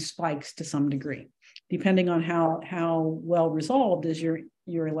 these spikes to some degree, depending on how well resolved is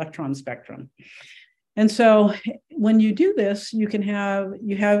your electron spectrum. And so when you do this,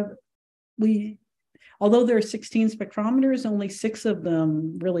 although there are 16 spectrometers, only 6 of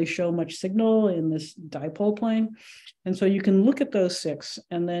them really show much signal in this dipole plane. And so you can look at those 6,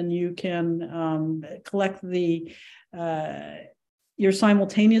 and then you can collect you're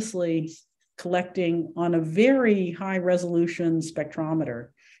simultaneously collecting on a very high resolution spectrometer,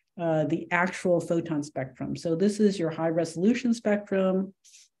 the actual photon spectrum. So this is your high resolution spectrum.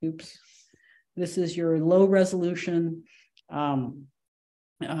 Oops. This is your low resolution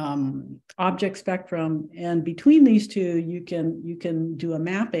object spectrum, and between these two, you can do a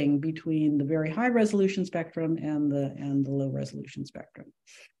mapping between the very high resolution spectrum and the low resolution spectrum.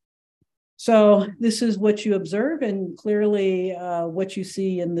 So this is what you observe, and clearly what you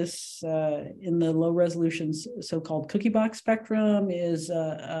see in this in the low resolution so-called cookie box spectrum is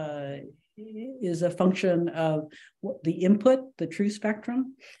a function of the input, the true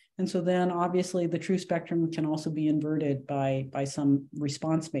spectrum. And so then obviously the true spectrum can also be inverted by some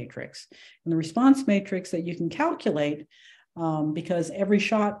response matrix. And the response matrix that you can calculate, because every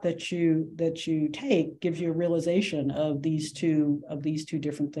shot that you take gives you a realization of these two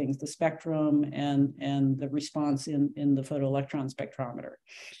different things, the spectrum and the response in the photoelectron spectrometer.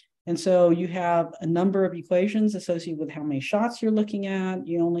 And so you have a number of equations associated with how many shots you're looking at.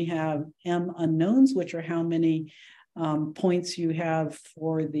 You only have M unknowns, which are how many points you have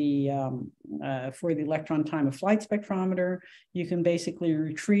for the electron time of flight spectrometer. You can basically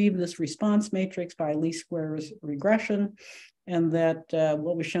retrieve this response matrix by least squares regression. And that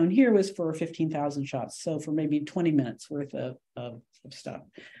what was shown here was for 15,000 shots. So for maybe 20 minutes worth of stuff.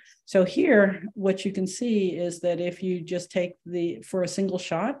 So here, what you can see is that if you just take for a single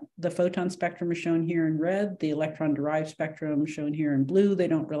shot, the photon spectrum is shown here in red, the electron-derived spectrum shown here in blue. They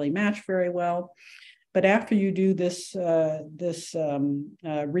don't really match very well. But after you do this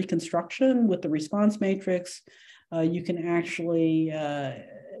reconstruction with the response matrix, you can actually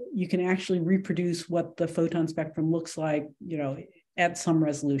reproduce what the photon spectrum looks like, at some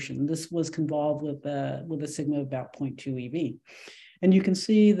resolution. This was convolved with a sigma of about 0.2 eV. And you can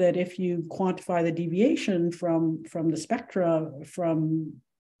see that if you quantify the deviation from the spectra, from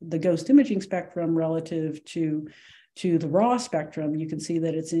the ghost imaging spectrum relative to the raw spectrum, you can see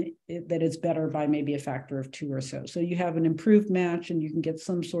that it's better by maybe a factor of 2 or so. So you have an improved match, and you can get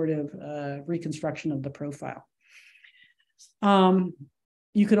some sort of reconstruction of the profile.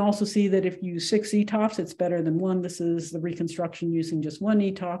 You can also see that if you use 6 ETOPs, it's better than 1. This is the reconstruction using just 1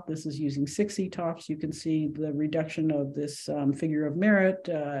 ETOP. This is using 6 ETOPs. You can see the reduction of this figure of merit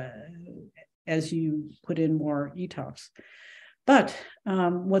as you put in more ETOPs. But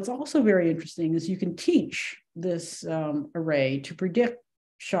what's also very interesting is you can teach this array to predict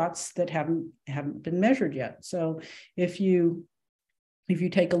shots that haven't been measured yet. So if you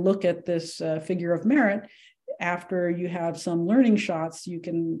take a look at this figure of merit, after you have some learning shots, you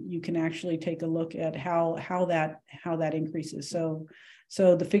can actually take a look at how that increases.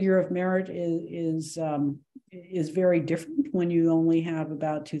 So the figure of merit is very different when you only have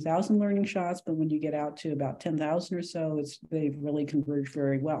about 2,000 learning shots, but when you get out to about 10,000 or so, they've really converged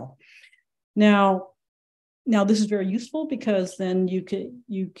very well. Now this is very useful because then you can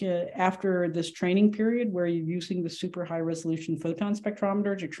after this training period where you're using the super high resolution photon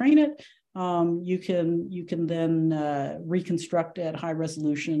spectrometer to train it, you can then reconstruct at high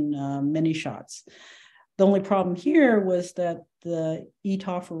resolution many shots. The only problem here was that the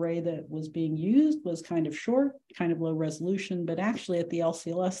ETOF array that was being used was kind of short, kind of low resolution, but actually at the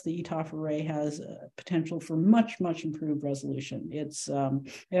LCLS, the ETOF array has potential for much, much improved resolution. It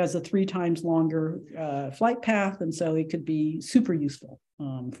has a 3 times longer flight path, and so it could be super useful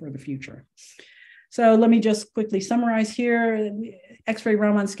for the future. So let me just quickly summarize here. X-ray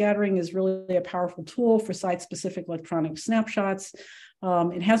Raman scattering is really a powerful tool for site-specific electronic snapshots.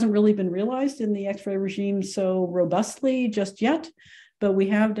 It hasn't really been realized in the X-ray regime so robustly just yet, but we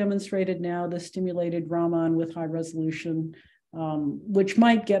have demonstrated now the stimulated Raman with high resolution, which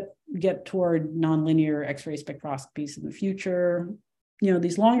might get toward nonlinear X-ray spectroscopies in the future.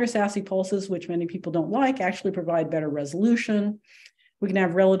 These longer SASE pulses, which many people don't like, actually provide better resolution. We can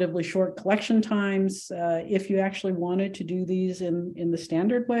have relatively short collection times. If you actually wanted to do these in the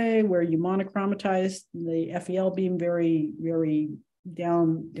standard way, where you monochromatize the FEL beam very, very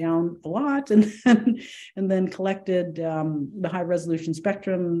down a lot, and then collected the high resolution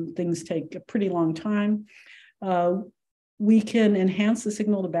spectrum, things take a pretty long time. We can enhance the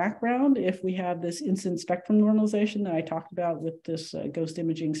signal to background if we have this instant spectrum normalization that I talked about with this ghost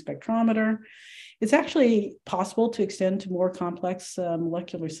imaging spectrometer. It's actually possible to extend to more complex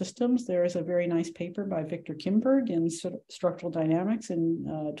molecular systems. There is a very nice paper by Victor Kimberg in Structural Dynamics in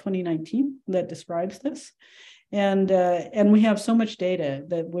 2019 that describes this. And we have so much data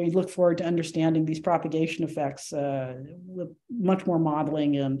that we look forward to understanding these propagation effects with much more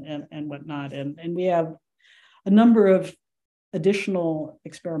modeling and whatnot. And we have a number of additional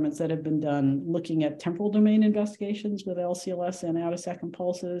experiments that have been done looking at temporal domain investigations with LCLS and out-of-second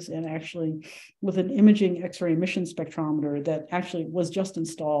pulses, and actually with an imaging X-ray emission spectrometer that actually was just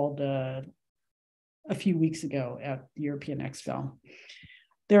installed a few weeks ago at the European XFEL.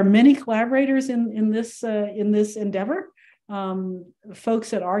 There are many collaborators in this endeavor.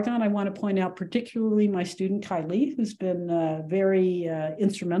 Folks at Argonne, I want to point out particularly my student Kai Li, who's been very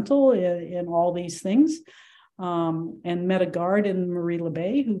instrumental in all these things. And Meta Gard and Marie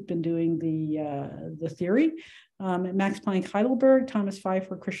Lebay, who've been doing the theory. At Max Planck Heidelberg, Thomas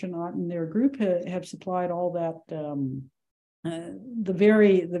Pfeiffer, Christian Ott, and their group have supplied all that, the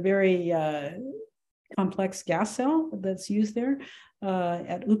very complex gas cell that's used there.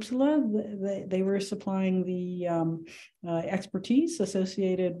 at Uppsala. They were supplying the expertise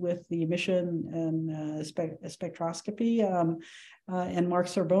associated with the emission and spectroscopy. And Mark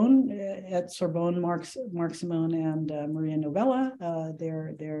Sorbonne at Sorbonne, Mark Simone and Maria Novella,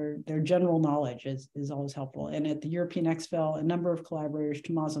 their general knowledge is always helpful. And at the European XFEL, a number of collaborators,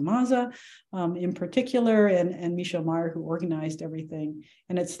 Tommaso Mazza in particular, and Michel Meyer, who organized everything.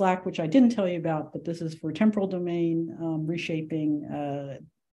 And at SLAC, which I didn't tell you about, but this is for temporal domain reshaping.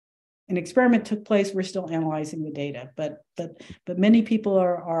 An experiment took place. We're still analyzing the data, but many people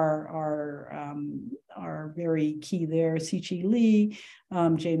are very key there. Siqi Li,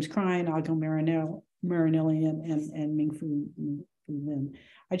 James Krein, Argonne Marinelli, and Ming-Fu Lin.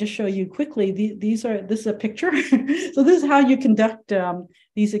 I just show you quickly. This is a picture. So this is how you conduct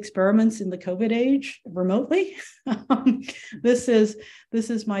these experiments in the COVID age remotely. This is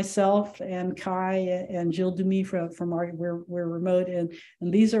myself and Kai and Gilles Demy from our we're remote, and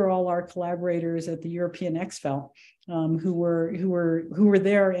these are all our collaborators at the European XFEL who were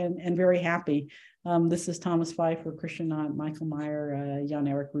there and very happy. This is Thomas Pfeiffer, Christian Knott, Michael Meyer, Jan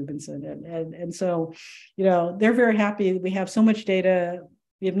Erik Rubenson, and so, you know, they're very happy. We have so much data.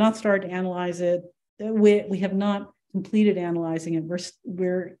 We have not started to analyze it. We have not completed analyzing it.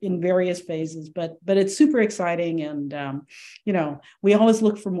 We're in various phases, but it's super exciting, and you know, we always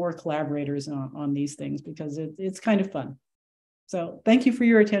look for more collaborators on these things because it's kind of fun. So thank you for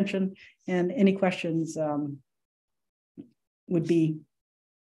your attention, and any questions would be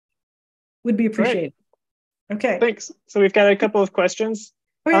appreciated. Great. Okay. Thanks. So we've got a couple of questions.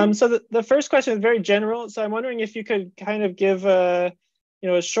 Okay. So the first question is very general. So I'm wondering if you could kind of give a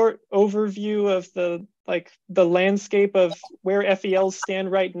short overview of the landscape of where FELs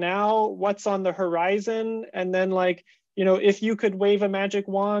stand right now, what's on the horizon, and then if you could wave a magic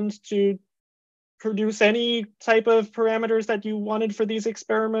wand to produce any type of parameters that you wanted for these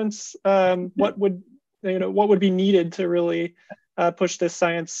experiments, what would be needed to really push this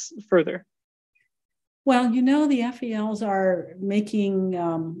science further? Well, the FELs are making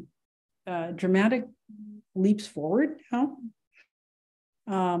dramatic leaps forward now.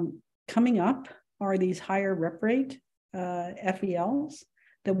 Coming up are these higher rep rate FELs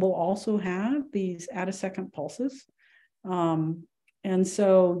that will also have these attosecond pulses. And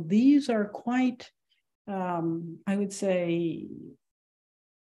so these are quite, I would say,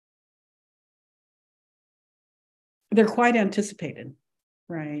 they're quite anticipated,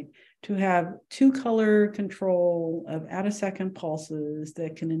 right? To have two color control of attosecond pulses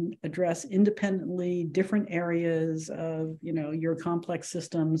that can address independently different areas of, your complex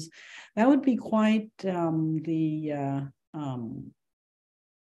systems, that would be quite the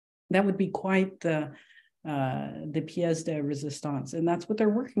pièce de résistance, and that's what they're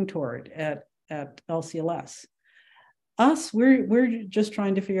working toward at LCLS. Us, we're just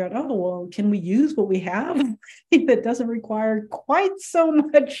trying to figure out, can we use what we have that doesn't require quite so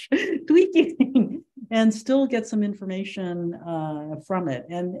much tweaking and still get some information from it?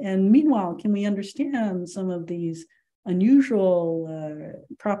 And meanwhile, can we understand some of these unusual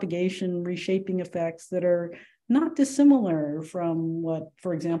propagation reshaping effects that are not dissimilar from what,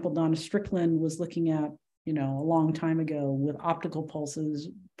 for example, Donna Strickland was looking at, a long time ago with optical pulses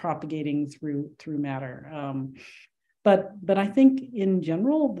propagating through matter. But I think in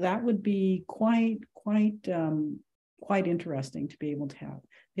general that would be quite interesting to be able to have.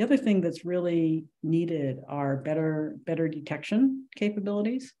 The other thing that's really needed are better detection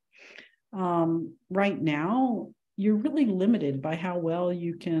capabilities. Right now, you're really limited by how well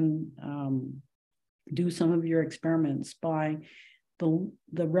you can do some of your experiments by the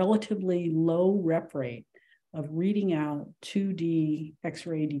relatively low rep rate of reading out 2D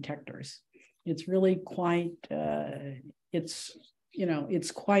X-ray detectors. It's really quite, it's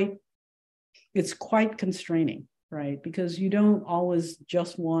quite constraining, right? Because you don't always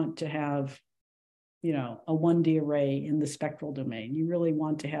just want to have, a 1D array in the spectral domain. You really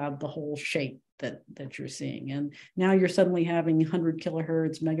want to have the whole shape that you're seeing. And now you're suddenly having 100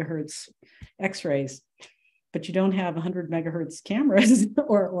 kilohertz, megahertz X-rays, but you don't have 100 megahertz cameras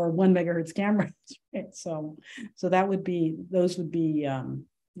or 1 megahertz cameras. Right? So those would be,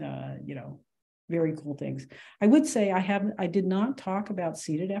 very cool things. I would say I did not talk about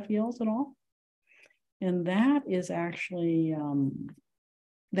seeded FELs at all. And that is actually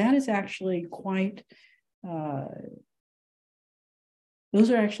quite, those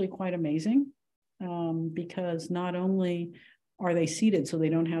are actually quite amazing because not only are they seeded so they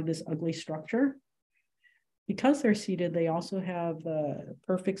don't have this ugly structure, because they're seeded, they also have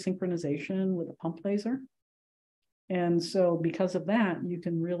perfect synchronization with a pump laser. And so because of that, you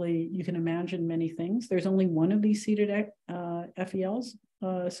can imagine many things. There's only one of these seeded FELs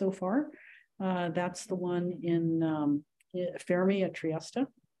so far. That's the one in Fermi at Trieste.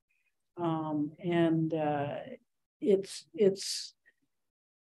 And its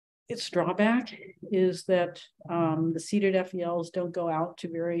drawback is that the seeded FELs don't go out to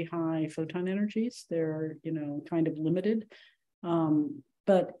very high photon energies. They're, kind of limited.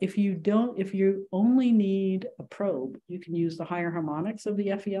 But if you only need a probe, you can use the higher harmonics of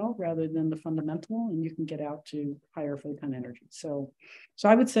the FEL rather than the fundamental, and you can get out to higher photon energy. So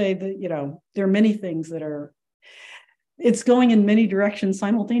I would say that, there are many things that it's going in many directions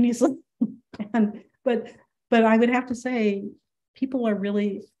simultaneously. But I would have to say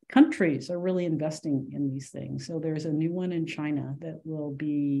countries are really investing in these things. So there's a new one in China that will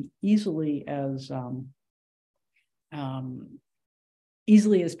be easily as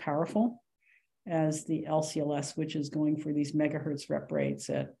powerful as the LCLS, which is going for these megahertz rep rates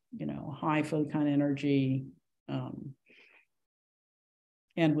at, high photon energy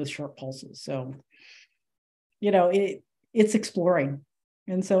and with short pulses. So, it's exploring.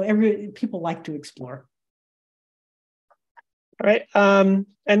 And so people like to explore. All right.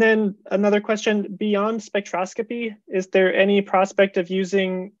 And then another question, beyond spectroscopy, is there any prospect of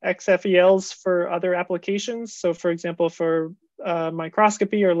using XFELs for other applications? So for example, for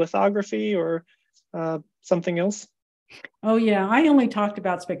microscopy or lithography or something else? Oh yeah, I only talked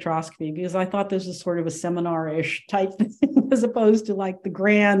about spectroscopy because I thought this was sort of a seminar-ish type thing as opposed to like the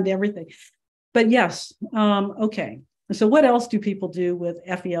grand everything. But yes, okay. So what else do people do with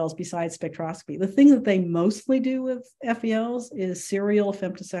FELs besides spectroscopy? The thing that they mostly do with FELs is serial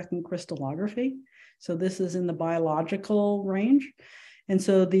femtosecond crystallography. So this is in the biological range. And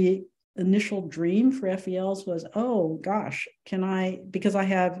so the initial dream for FELs was, oh gosh, because I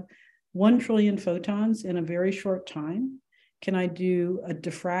have 1 trillion photons in a very short time, can I do a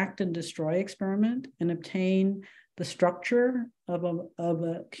diffract and destroy experiment and obtain the structure of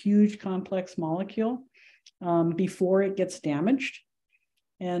a huge complex molecule before it gets damaged?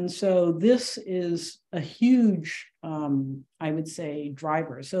 And so this is a huge, I would say,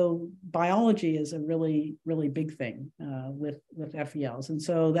 driver. So biology is a really, really big thing with FELs. And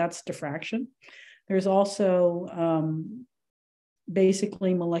so that's diffraction. There's also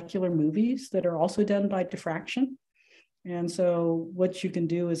basically molecular movies that are also done by diffraction. And so what you can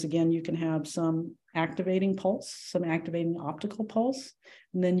do is, again, you can have some activating pulse, some activating optical pulse,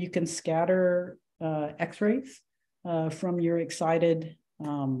 and then you can scatter X-rays from your excited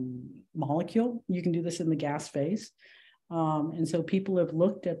molecule. You can do this in the gas phase. And so people have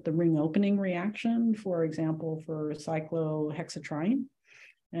looked at the ring opening reaction, for example, for cyclohexatriene,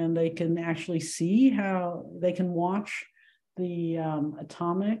 and they can actually see how they can watch the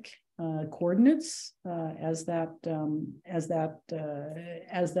atomic coordinates as that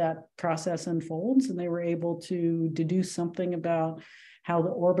process unfolds, and they were able to deduce something about how the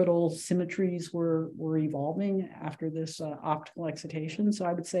orbital symmetries were evolving after this optical excitation. So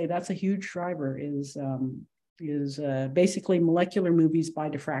I would say that's a huge driver, is basically molecular movies by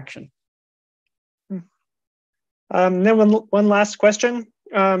diffraction. Then one last question.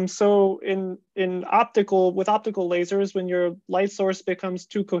 So with optical lasers, when your light source becomes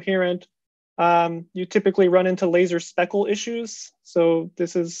too coherent, you typically run into laser speckle issues. So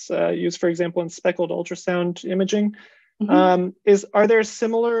this is used, for example, in speckled ultrasound imaging. Mm-hmm. Are there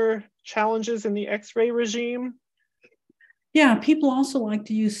similar challenges in the X-ray regime? Yeah, people also like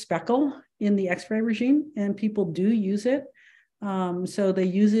to use speckle in the X-ray regime, and people do use it. So they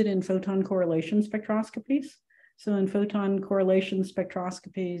use it in photon correlation spectroscopies. So in photon correlation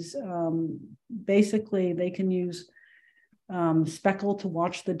spectroscopies, basically they can use speckle to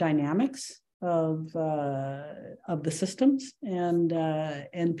watch the dynamics of the systems, and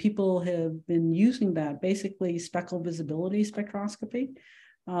people have been using that, basically speckle visibility spectroscopy,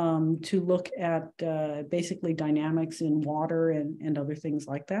 to look at basically dynamics in water and other things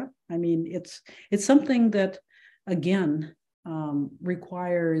like that. I mean, it's something that, again,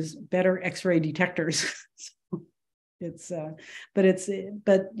 requires better X-ray detectors. But so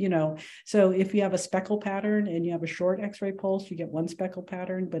if you have a speckle pattern and you have a short X-ray pulse, you get one speckle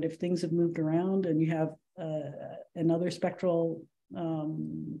pattern. But if things have moved around and you have another spectral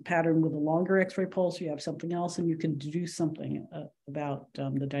pattern with a longer X-ray pulse, you have something else, and you can do something about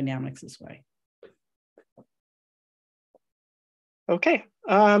the dynamics this way. Okay,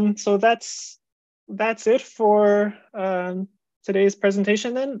 so that's it for today's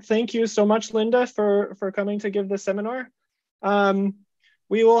presentation then. Thank you so much, Linda, for coming to give this seminar.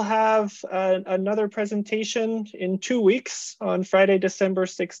 We will have another presentation in 2 weeks on Friday, December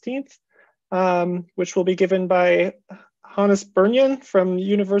 16th, which will be given by Hannes Bernyan from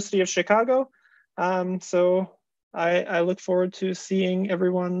University of Chicago. So I look forward to seeing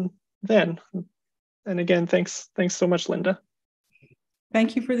everyone then. And again, thanks so much, Linda.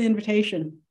 Thank you for the invitation.